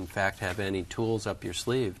don't, in fact, have any tools up your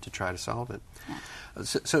sleeve to try to solve it. Yeah.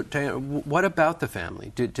 So, Diana, what about the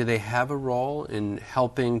family? Do they have a role in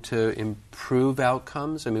helping to improve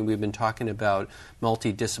outcomes? I mean, we've been talking about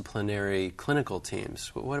multidisciplinary clinical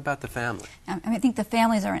teams. What about the family? I think the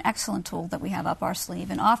families are an excellent tool that we have up our sleeve,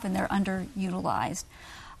 and often they're underutilized.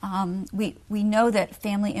 We know that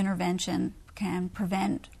family intervention can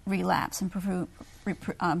prevent relapse and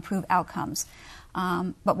improve outcomes.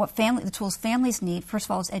 But what the tools families need, first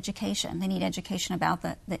of all, is education. They need education about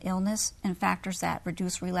the illness and factors that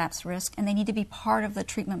reduce relapse risk, and they need to be part of the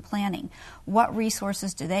treatment planning. What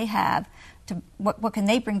resources do they have? What can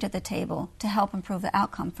they bring to the table to help improve the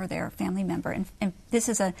outcome for their family member? And this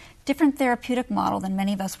is a different therapeutic model than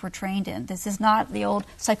many of us were trained in. This is not the old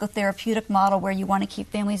psychotherapeutic model where you want to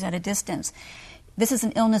keep families at a distance. This is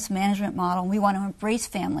an illness management model, and we want to embrace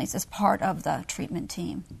families as part of the treatment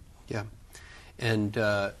team. Yeah. And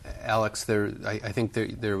Alex, I think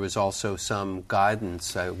there was also some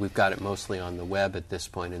guidance. We've got it mostly on the web at this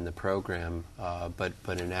point in the program,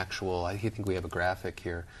 but in actual, I think we have a graphic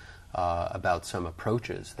here about some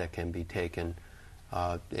approaches that can be taken.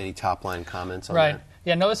 Any top-line comments on that?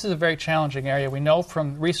 Yeah, no, this is a very challenging area. We know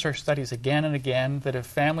from research studies again and again that if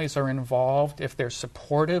families are involved, if they're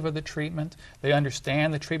supportive of the treatment, they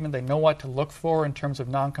understand the treatment, they know what to look for in terms of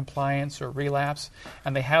noncompliance or relapse,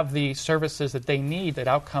 and they have the services that they need, that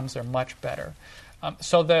outcomes are much better.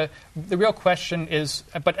 So the real question is,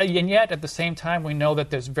 and yet at the same time we know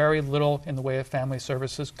that there's very little in the way of family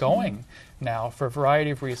services going now for a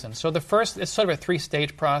variety of reasons. So the first is sort of a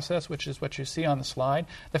three-stage process, which is what you see on the slide.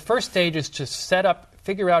 The first stage is to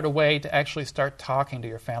figure out a way to actually start talking to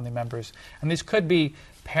your family members. And these could be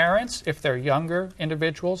parents if they're younger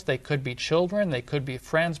individuals, they could be children, they could be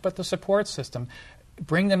friends, but the support system.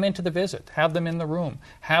 Bring them into the visit, have them in the room,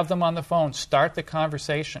 have them on the phone, start the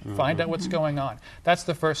conversation, find out what's going on. That's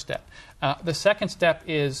the first step. The second step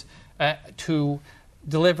is to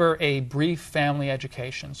deliver a brief family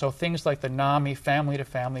education. So things like the NAMI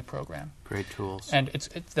family-to-family program. Great tools. And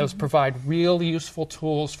those provide real useful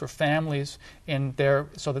tools for families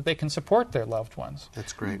so that they can support their loved ones.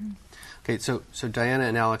 That's great. Okay, so Diana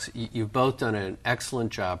and Alex, you've both done an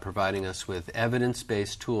excellent job providing us with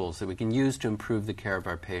evidence-based tools that we can use to improve the care of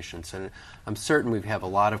our patients. And I'm certain we have a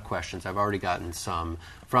lot of questions. I've already gotten some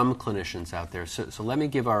from clinicians out there. So let me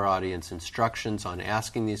give our audience instructions on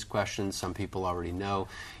asking these questions. Some people already know.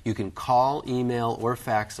 You can call, email, or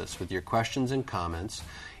fax us with your questions and comments.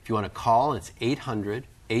 If you want to call, it's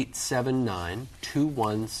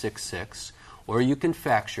 800-879-2166, or you can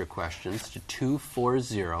fax your questions to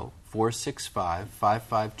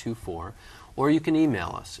 240-465-5524, or you can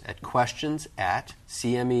email us at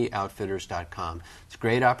questions@cmeoutfitters.com. It's a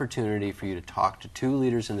great opportunity for you to talk to two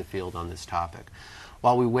leaders in the field on this topic.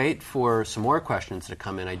 While we wait for some more questions to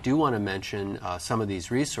come in, I do want to mention some of these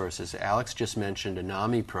resources. Alex just mentioned a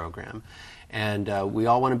NAMI program, and we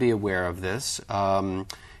all want to be aware of this.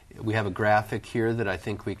 We have a graphic here that I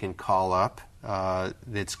think we can call up.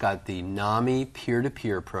 It's got the NAMI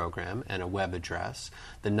peer-to-peer program and a web address.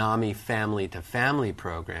 The NAMI family-to-family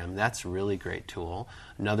program, that's a really great tool,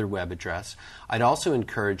 another web address. I'd also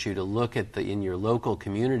encourage you to look at in your local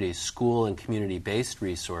communities, school and community-based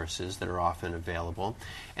resources that are often available.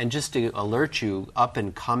 And just to alert you, up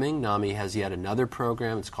and coming, NAMI has yet another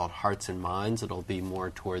program. It's called Hearts and Minds. It'll be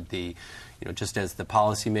more toward just as the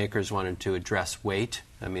policymakers wanted to address weight.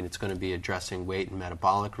 I mean, it's going to be addressing weight and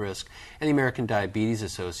metabolic risk. And the American American Diabetes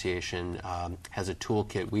Association has a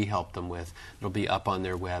toolkit we help them with. It'll be up on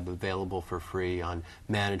their web, available for free, on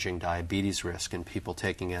managing diabetes risk in people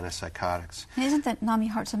taking antipsychotics. And isn't that NAMI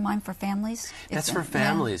Hearts and Mind for families? That's for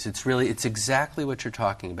families. Yeah. It's exactly what you're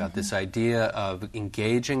talking about, this idea of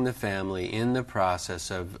engaging the family in the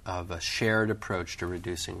process of a shared approach to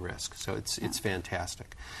reducing risk. So it's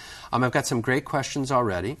fantastic. I've got some great questions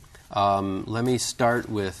already. Let me start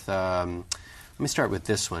with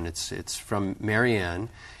this one. It's from Marianne.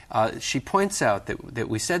 She points out that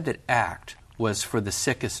we said that ACT was for the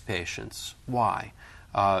sickest patients. Why?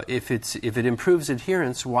 If it improves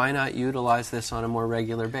adherence, why not utilize this on a more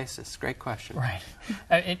regular basis? Great question. Right.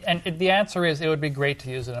 And the answer is it would be great to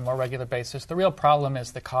use it on a more regular basis. The real problem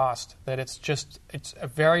is the cost, that it's a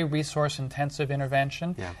very resource-intensive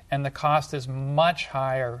intervention, and the cost is much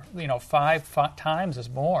higher, 5 times as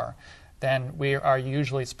more than we are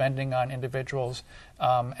usually spending on individuals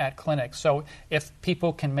at clinics. So if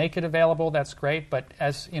people can make it available, that's great, but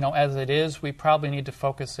as it is, we probably need to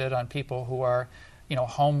focus it on people who are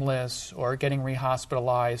homeless or getting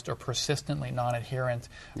rehospitalized or persistently non-adherent,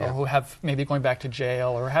 or who have maybe going back to jail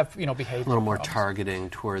or have behavioral a little more problems. Targeting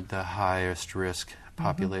toward the highest risk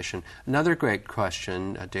population. Another great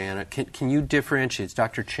question, Diana, can you differentiate, it's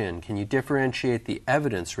Dr. Chin, can you differentiate the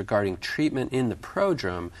evidence regarding treatment in the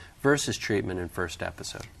prodrome versus treatment in first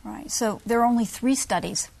episode? Right. So there are only 3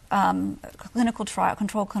 studies,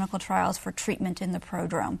 controlled clinical trials for treatment in the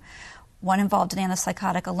prodrome. One involved an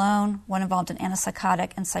antipsychotic alone, one involved an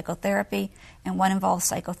antipsychotic and psychotherapy, and one involved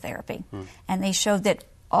psychotherapy. And they showed that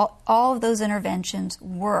all of those interventions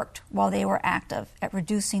worked while they were active at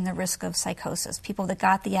reducing the risk of psychosis. People that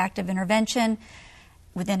got the active intervention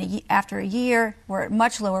after a year were at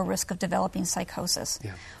much lower risk of developing psychosis.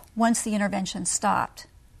 Once the intervention stopped,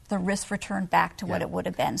 the risk returned back to what it would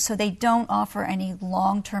have been. So they don't offer any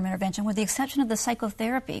long-term intervention, with the exception of the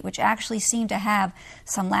psychotherapy, which actually seemed to have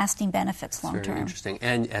some lasting benefits long-term. Very interesting.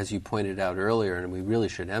 And as you pointed out earlier, and we really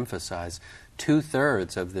should emphasize,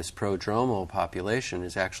 2/3 of this prodromal population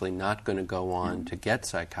is actually not going to go on to get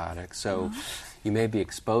psychotics. So you may be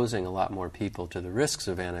exposing a lot more people to the risks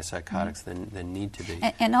of antipsychotics than need to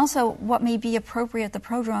be. And also, what may be appropriate at the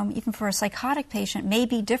prodrome, even for a psychotic patient, may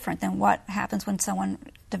be different than what happens when someone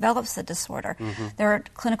develops the disorder. There are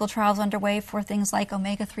clinical trials underway for things like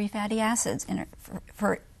omega-3 fatty acids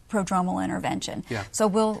for prodromal intervention. So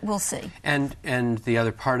we'll see. And the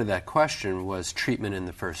other part of that question was treatment in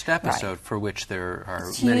the first episode, for which there are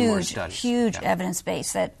many more studies. Huge evidence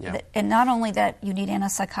base and not only that you need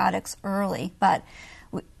antipsychotics early, but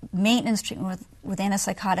maintenance treatment with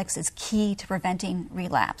antipsychotics is key to preventing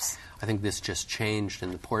relapse. I think this just changed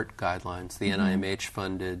in the PORT guidelines, the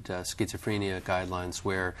NIMH-funded schizophrenia guidelines,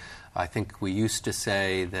 where I think we used to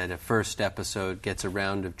say that a first episode gets a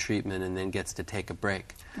round of treatment and then gets to take a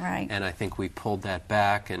break. Right. And I think we pulled that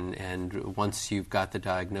back, and once you've got the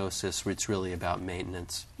diagnosis, it's really about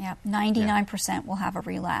maintenance. 99% will have a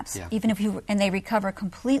relapse, even if and they recover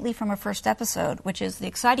completely from a first episode, which is the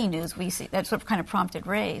exciting news we see. That's what kind of prompted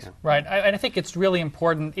Ray's. Right. I think it's really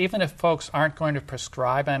important, even if folks aren't going to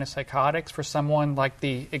prescribe antipsychotics for someone like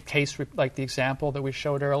the example that we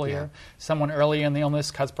showed earlier, someone early in the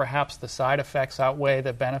illness, because perhaps the side effects outweigh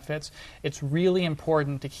the benefits. It's really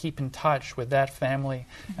important to keep in touch with that family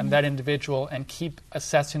and that individual and keep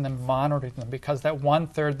assessing them, monitoring them, because that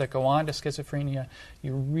 1/3 that go on to schizophrenia,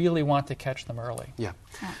 you really want to catch them early.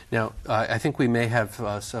 Now, I think we may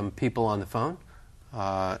have some people on the phone.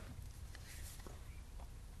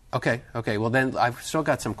 Okay. Well, then I've still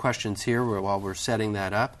got some questions here while we're setting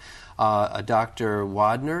that up. Dr.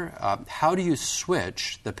 Wadner, how do you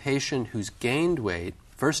switch the patient who's gained weight,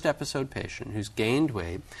 first episode patient who's gained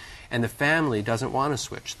weight, and the family doesn't want to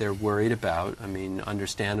switch? They're worried about,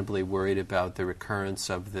 understandably worried about the recurrence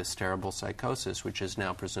of this terrible psychosis, which has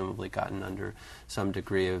now presumably gotten under some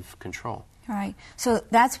degree of control. Right. So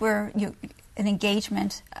that's where an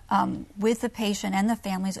engagement with the patient and the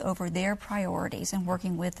families over their priorities and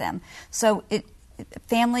working with them. So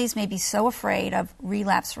families may be so afraid of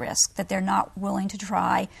relapse risk that they're not willing to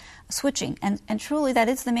try switching. And truly, that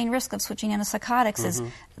is the main risk of switching antipsychotics, is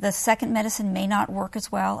the second medicine may not work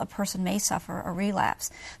as well. A person may suffer a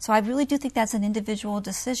relapse. So I really do think that's an individual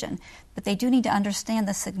decision. But they do need to understand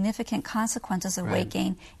the significant consequences of weight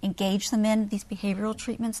gain, engage them in these behavioral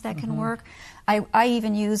treatments that can work. I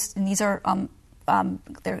even use, and these are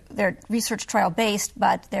they're research trial based,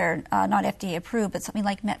 but they're not FDA approved, but something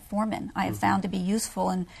like metformin I have found to be useful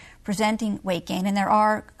in presenting weight gain, and there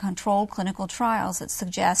are controlled clinical trials that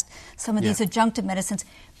suggest some of these adjunctive medicines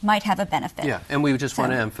might have a benefit. And we just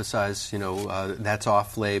want to emphasize, that's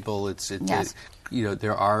off-label. It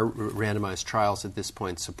there are randomized trials at this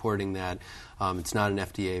point supporting that. It's not an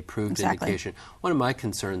FDA-approved indication. One of my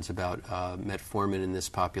concerns about metformin in this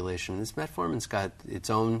population is metformin's got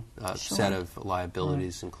its own set of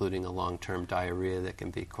liabilities, including a long-term diarrhea that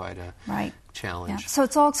can be quite a challenge. Yeah. So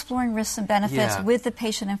it's all exploring risks and benefits with the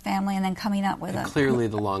patient and family, and then coming up with clearly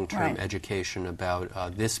the long-term education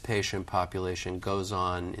about this patient population goes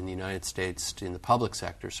on in the United States, in the public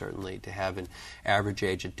sector certainly, to have an average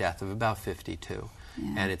age of death of about 52.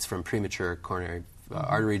 And it's from premature coronary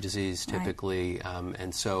artery disease typically,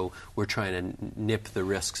 and so we're trying to nip the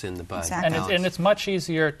risks in the bud. Exactly. And it's much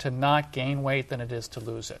easier to not gain weight than it is to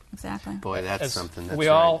lose it. Exactly. Boy, that's something that's we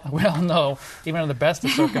all know, even in the best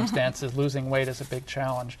of circumstances, losing weight is a big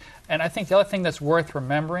challenge. And I think the other thing that's worth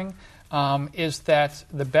remembering is that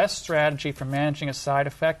the best strategy for managing a side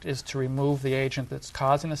effect is to remove the agent that's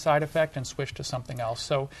causing the side effect and switch to something else.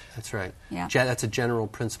 So that's right. Yeah. That's a general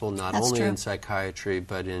principle, not only in psychiatry,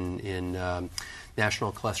 but in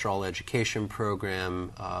National Cholesterol Education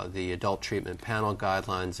Program, the Adult Treatment Panel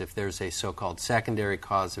Guidelines. If there's a so-called secondary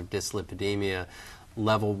cause of dyslipidemia,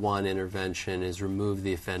 level 1 intervention is remove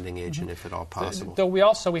the offending agent if at all possible. Though we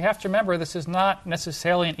have to remember this is not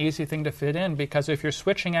necessarily an easy thing to fit in, because if you're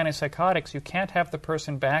switching antipsychotics, you can't have the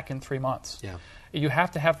person back in 3 months. Yeah. You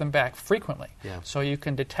have to have them back frequently. Yeah. So you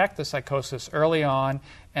can detect the psychosis early on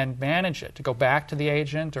and manage it, to go back to the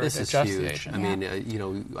agent or adjust the agent. I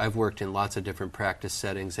mean, I've worked in lots of different practice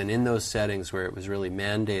settings, and in those settings where it was really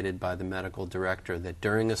mandated by the medical director that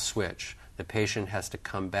during a switch, the patient has to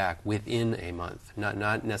come back within a month,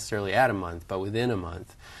 not necessarily at a month, but within a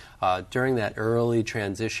month. During that early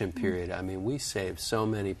transition period, I mean, we save so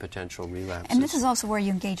many potential relapses. And this is also where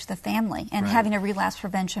you engage the family and having a relapse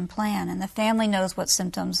prevention plan, and the family knows what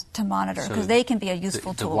symptoms to monitor, because they can be a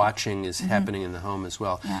useful tool. The watching is happening in the home as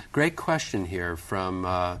well. Yeah. Great question here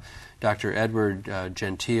from Dr. Edward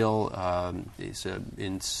Gentile. He's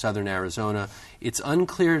in southern Arizona. It's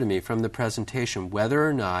unclear to me from the presentation whether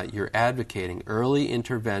or not you're advocating early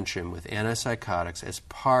intervention with antipsychotics as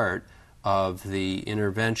part of the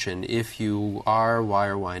intervention. If you are, why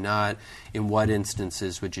or why not? In what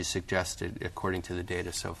instances would you suggest it according to the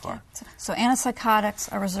data so far? So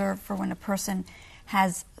antipsychotics are reserved for when a person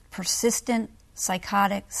has persistent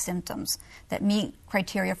psychotic symptoms that meet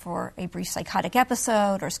criteria for a brief psychotic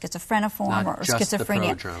episode or schizophreniform or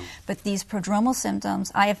schizophrenia. The prodrome. But these prodromal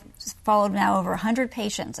symptoms, I have followed now over 100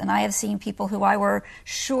 patients, and I have seen people who I were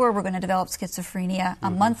sure were going to develop schizophrenia.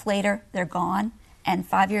 A month later, they're gone. And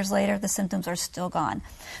 5 years later, the symptoms are still gone.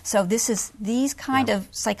 So these kind of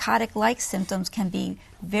psychotic-like symptoms can be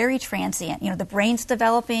very transient. The brain's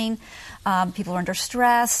developing, people are under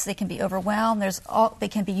stress, they can be overwhelmed, they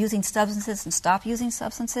can be using substances and stop using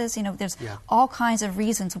substances. There's all kinds of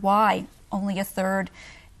reasons why only a third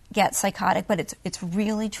get psychotic, but it's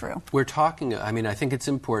really true. We're talking, I think it's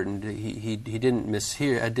important. He didn't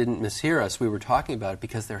mishear us. We were talking about it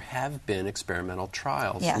because there have been experimental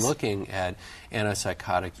trials looking at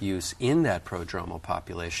antipsychotic use in that prodromal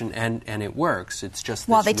population, and it works. It's just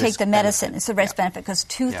while they take the medicine, it's a risk benefit, because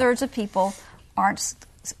 2/3 of people aren't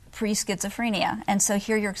pre-schizophrenia, and so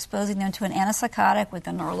here you're exposing them to an antipsychotic with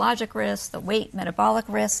the neurologic risk, the weight, metabolic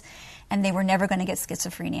risk, and they were never going to get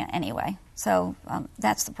schizophrenia anyway. So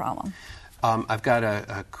that's the problem. I've got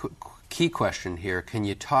a key question here. Can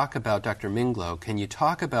you talk about, Dr. Minglo, can you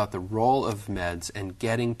talk about the role of meds and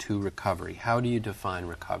getting to recovery? How do you define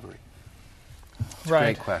recovery? It's a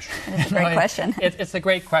great question. It's a great question. It's a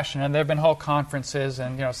great question, and there have been whole conferences,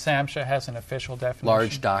 and SAMHSA has an official definition.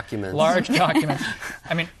 Large documents.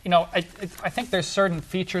 I think there's certain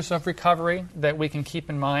features of recovery that we can keep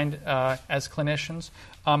in mind as clinicians.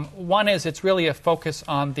 One is it's really a focus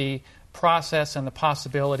on the process and the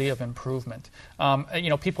possibility of improvement.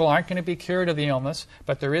 People aren't going to be cured of the illness,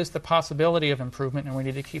 but there is the possibility of improvement, and we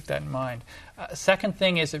need to keep that in mind. Second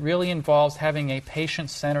thing is it really involves having a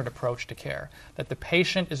patient-centered approach to care, that the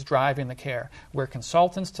patient is driving the care. We're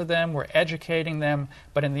consultants to them, we're educating them,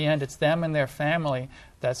 but in the end it's them and their family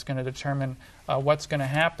that's going to determine what's going to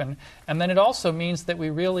happen. And then it also means that we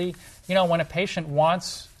really, when a patient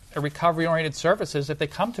wants a recovery-oriented services, if they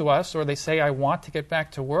come to us or they say, I want to get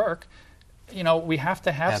back to work, we have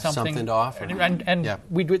to have something to offer. And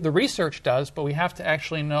we do, the research does, but we have to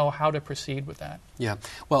actually know how to proceed with that. Yeah.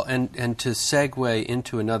 Well, and to segue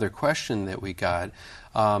into another question that we got,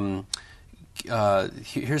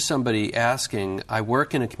 here's somebody asking, I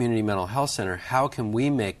work in a community mental health center. How can we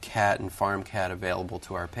make CAT and PharmCAT available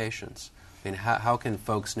to our patients? How can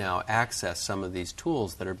folks now access some of these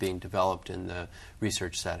tools that are being developed in the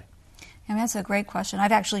research setting? I mean, that's a great question.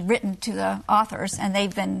 I've actually written to the authors, and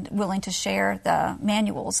they've been willing to share the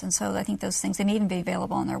manuals, and so I think those things, they may even be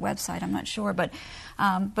available on their website, I'm not sure, but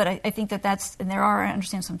I think that's, and there are, I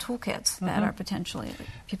understand, some toolkits that are potentially,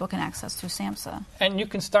 people can access through SAMHSA. And you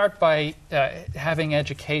can start by having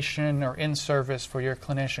education or in-service for your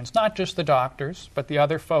clinicians, not just the doctors, but the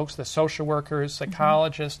other folks, the social workers,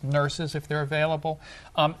 psychologists, nurses, if they're available.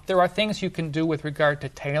 There are things you can do with regard to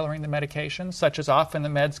tailoring the medications, such as often the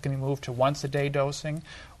meds can be moved to once-a-day dosing,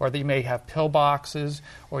 or that you may have pill boxes,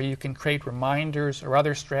 or you can create reminders or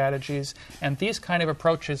other strategies. And these kind of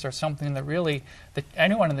approaches are something that really that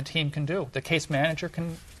anyone in the team can do. The case manager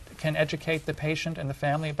can educate the patient and the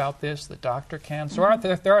family about this. The doctor can. So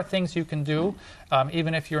there are things you can do,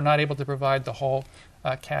 even if you're not able to provide the whole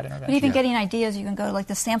CAT intervention. But even getting ideas, you can go to like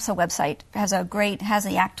the SAMHSA website, has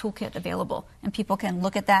the ACT toolkit available, and people can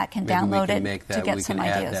look at that, can download it to get some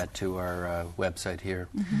ideas. We can add that to our website here.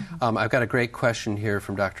 I've got a great question here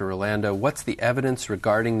from Dr. Rolando. What's the evidence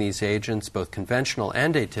regarding these agents, both conventional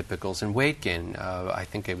and atypicals, and weight gain? I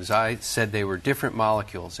think I said they were different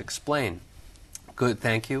molecules. Explain. Good,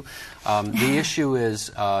 thank you. The issue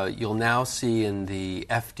is you'll now see in the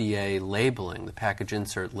FDA labeling, the package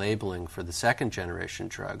insert labeling for the second-generation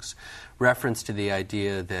drugs, reference to the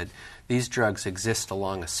idea that these drugs exist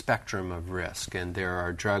along a spectrum of risk, and there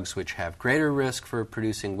are drugs which have greater risk for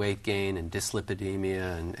producing weight gain and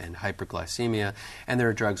dyslipidemia and hyperglycemia, and there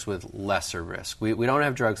are drugs with lesser risk. We don't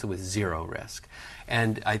have drugs with zero risk.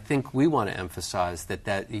 And I think we want to emphasize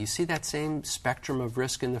that you see that same spectrum of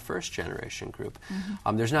risk in the first-generation group.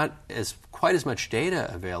 There's not quite as much data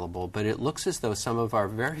available, but it looks as though some of our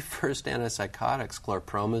very first antipsychotics,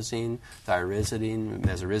 chlorpromazine, thiazidine,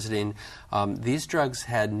 mesarizidine, these drugs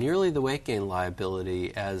had nearly the weight gain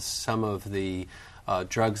liability as some of the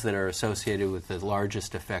drugs that are associated with the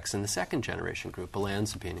largest effects in the second-generation group,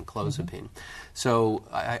 olanzapine and clozapine. So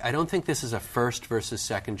I don't think this is a first versus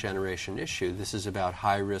second-generation issue. This is about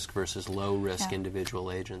high-risk versus low-risk individual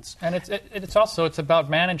agents. And it's about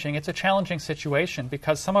managing. It's a challenging situation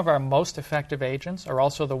because some of our most effective agents are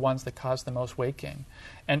also the ones that cause the most weight gain.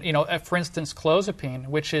 And, for instance, clozapine,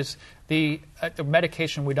 which is the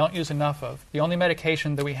medication we don't use enough of, the only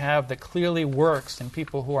medication that we have that clearly works in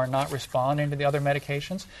people who are not responding to the other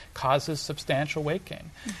medications, causes substantial weight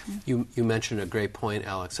gain. You mentioned a great point,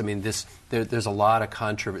 Alex. I mean, there's a lot of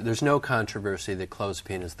controversy. There's no controversy that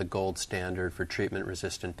clozapine is the gold standard for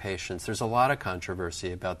treatment-resistant patients. There's a lot of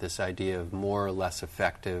controversy about this idea of more or less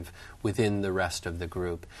effective within the rest of the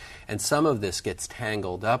group. And some of this gets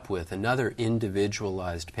tangled up with another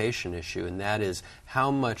individualized patient issue, and that is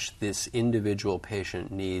how much this individual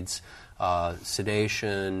patient needs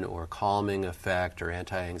sedation or calming effect or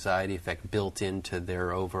anti-anxiety effect built into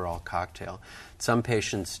their overall cocktail. Some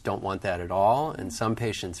patients don't want that at all, and some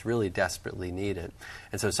patients really desperately need it.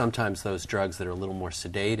 And so sometimes those drugs that are a little more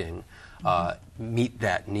sedating meet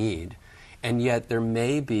that need. And yet there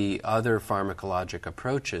may be other pharmacologic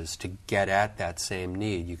approaches to get at that same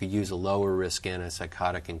need. You could use a lower risk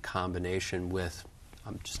antipsychotic in combination with,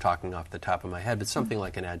 I'm just talking off the top of my head, but something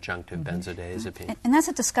like an adjunctive benzodiazepine. And that's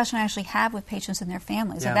a discussion I actually have with patients and their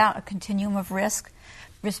families about a continuum of risk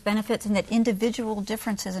benefits, and that individual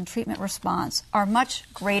differences in treatment response are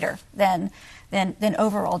much greater than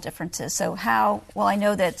overall differences. So I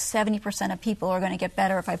know that 70% of people are going to get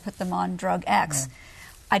better if I put them on drug X.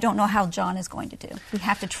 I don't know how John is going to do. We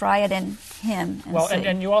have to try it in him and see.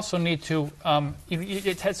 And you also need to,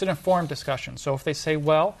 it's an informed discussion. So if they say, he's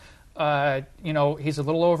a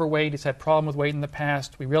little overweight, he's had problem with weight in the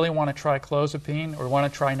past, we really want to try clozapine, or we want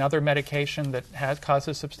to try another medication that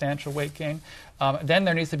causes substantial weight gain, then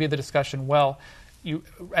there needs to be the discussion,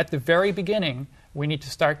 at the very beginning, we need to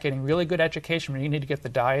start getting really good education. We need to get the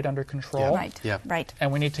diet under control. Right.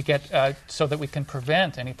 And we need to get so that we can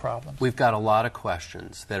prevent any problems. We've got a lot of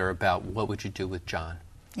questions that are about what would you do with John?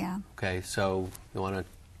 Yeah. Okay, so you want to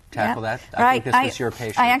tackle that? I think this was your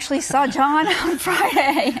patient. I actually saw John on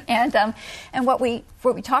Friday, and what we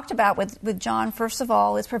talked about with John, first of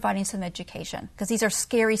all, is providing some education, because these are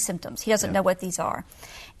scary symptoms. He doesn't know what these are.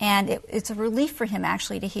 And it's a relief for him,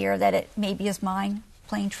 actually, to hear that it maybe is mind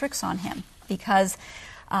playing tricks on him. Because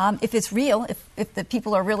if it's real, if the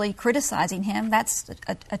people are really criticizing him, that's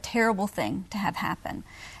a terrible thing to have happen.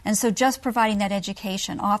 And so just providing that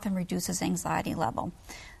education often reduces anxiety level.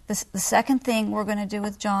 The second thing we're going to do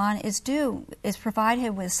with John is provide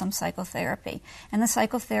him with some psychotherapy. And the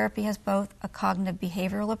psychotherapy has both a cognitive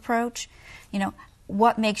behavioral approach,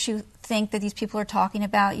 what makes you think that these people are talking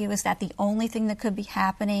about you? Is that the only thing that could be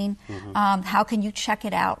happening? How can you check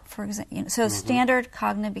it out? For example, so standard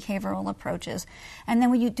cognitive behavioral approaches, and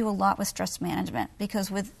then we do a lot with stress management,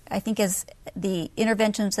 because I think as the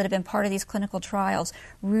interventions that have been part of these clinical trials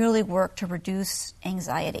really work to reduce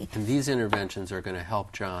anxiety. And these interventions are going to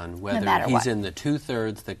help John whether he's what. in the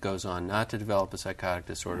 2/3 that goes on not to develop a psychotic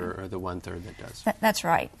disorder or the 1/3 that does. That's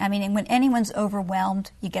right. I mean, when anyone's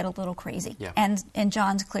overwhelmed, you get a little crazy. Yeah. And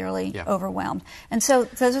John's clearly overwhelmed. And so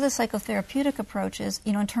those are the psychotherapeutic approaches.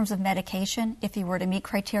 In terms of medication, if he were to meet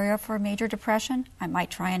criteria for major depression, I might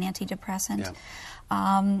try an antidepressant. Yeah.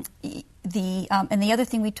 And the other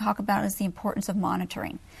thing we talk about is the importance of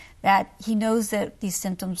monitoring, that he knows that these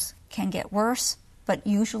symptoms can get worse, but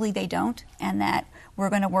usually they don't, and that we're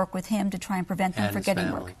going to work with him to try and prevent them from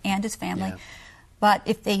getting worse, and his family. Yeah. But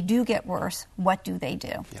if they do get worse, what do they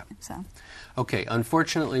do? Yeah. So. Okay,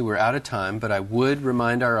 unfortunately we're out of time, but I would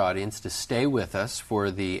remind our audience to stay with us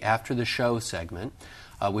for the After the Show segment,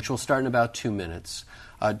 which will start in about 2 minutes.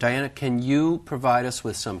 Diana, can you provide us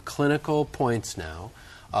with some clinical points now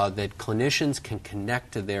that clinicians can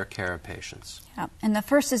connect to their care of patients? Yeah. And the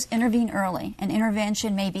first is intervene early. An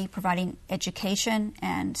intervention may be providing education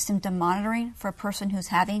and symptom monitoring for a person who's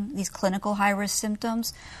having these clinical high-risk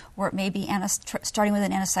symptoms, or it may be starting with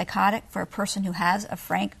an antipsychotic for a person who has a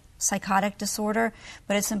frank psychotic disorder.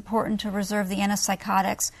 But it's important to reserve the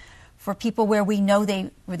antipsychotics for people where we know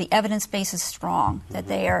where the evidence base is strong, that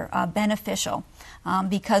they are beneficial,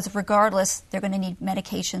 because regardless, they're going to need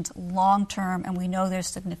medications long-term, and we know there's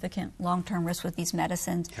significant long-term risk with these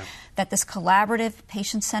medicines. Yep. That this collaborative,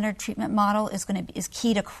 patient-centered treatment model is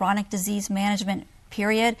key to chronic disease management,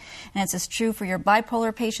 period. And it's as true for your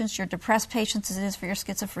bipolar patients, your depressed patients, as it is for your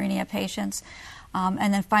schizophrenia patients.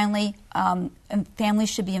 And then finally, families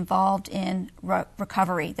should be involved in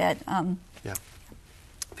recovery. Yeah.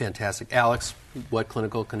 Fantastic. Alex, what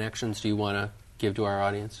clinical connections do you want to give to our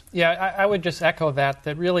audience? Yeah, I would just echo that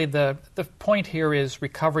really the point here is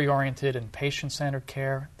recovery-oriented and patient-centered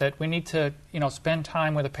care, that we need to spend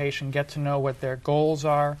time with a patient, get to know what their goals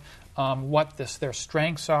are, what their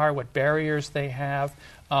strengths are, what barriers they have,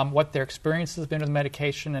 what their experience has been with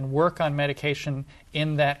medication, and work on medication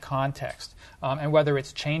in that context. And whether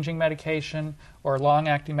it's changing medication or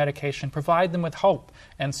long-acting medication, provide them with hope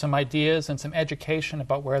and some ideas and some education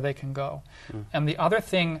about where they can go. And the other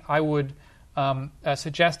thing I would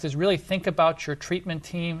suggest is really think about your treatment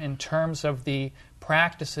team in terms of the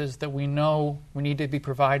practices that we know we need to be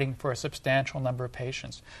providing for a substantial number of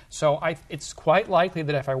patients. So it's quite likely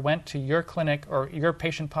that if I went to your clinic or your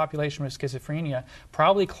patient population with schizophrenia,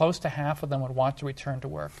 probably close to half of them would want to return to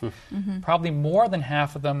work. Probably more than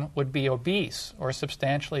half of them would be obese or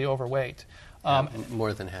substantially overweight.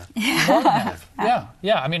 More than half. More than half.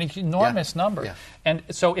 Yeah. I mean, an enormous number. Yeah. And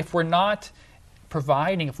so if we're not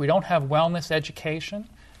providing, if we don't have wellness education,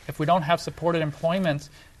 if we don't have supported employment,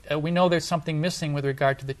 we know there's something missing with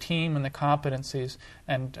regard to the team and the competencies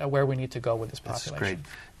and where we need to go with this population. That's great.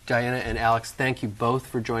 Diana and Alex, thank you both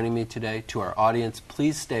for joining me today. To our audience,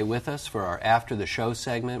 please stay with us for our After the Show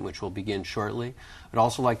segment, which will begin shortly. I'd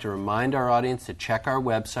also like to remind our audience to check our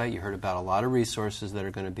website. You heard about a lot of resources that are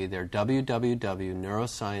going to be there,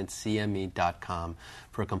 www.neuroscienceCME.com,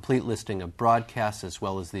 for a complete listing of broadcasts as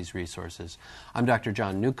well as these resources. I'm Dr.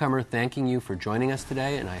 John Newcomer, thanking you for joining us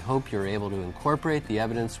today, and I hope you're able to incorporate the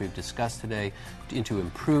evidence we've discussed today into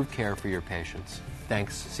improved care for your patients.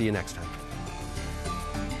 Thanks. See you next time.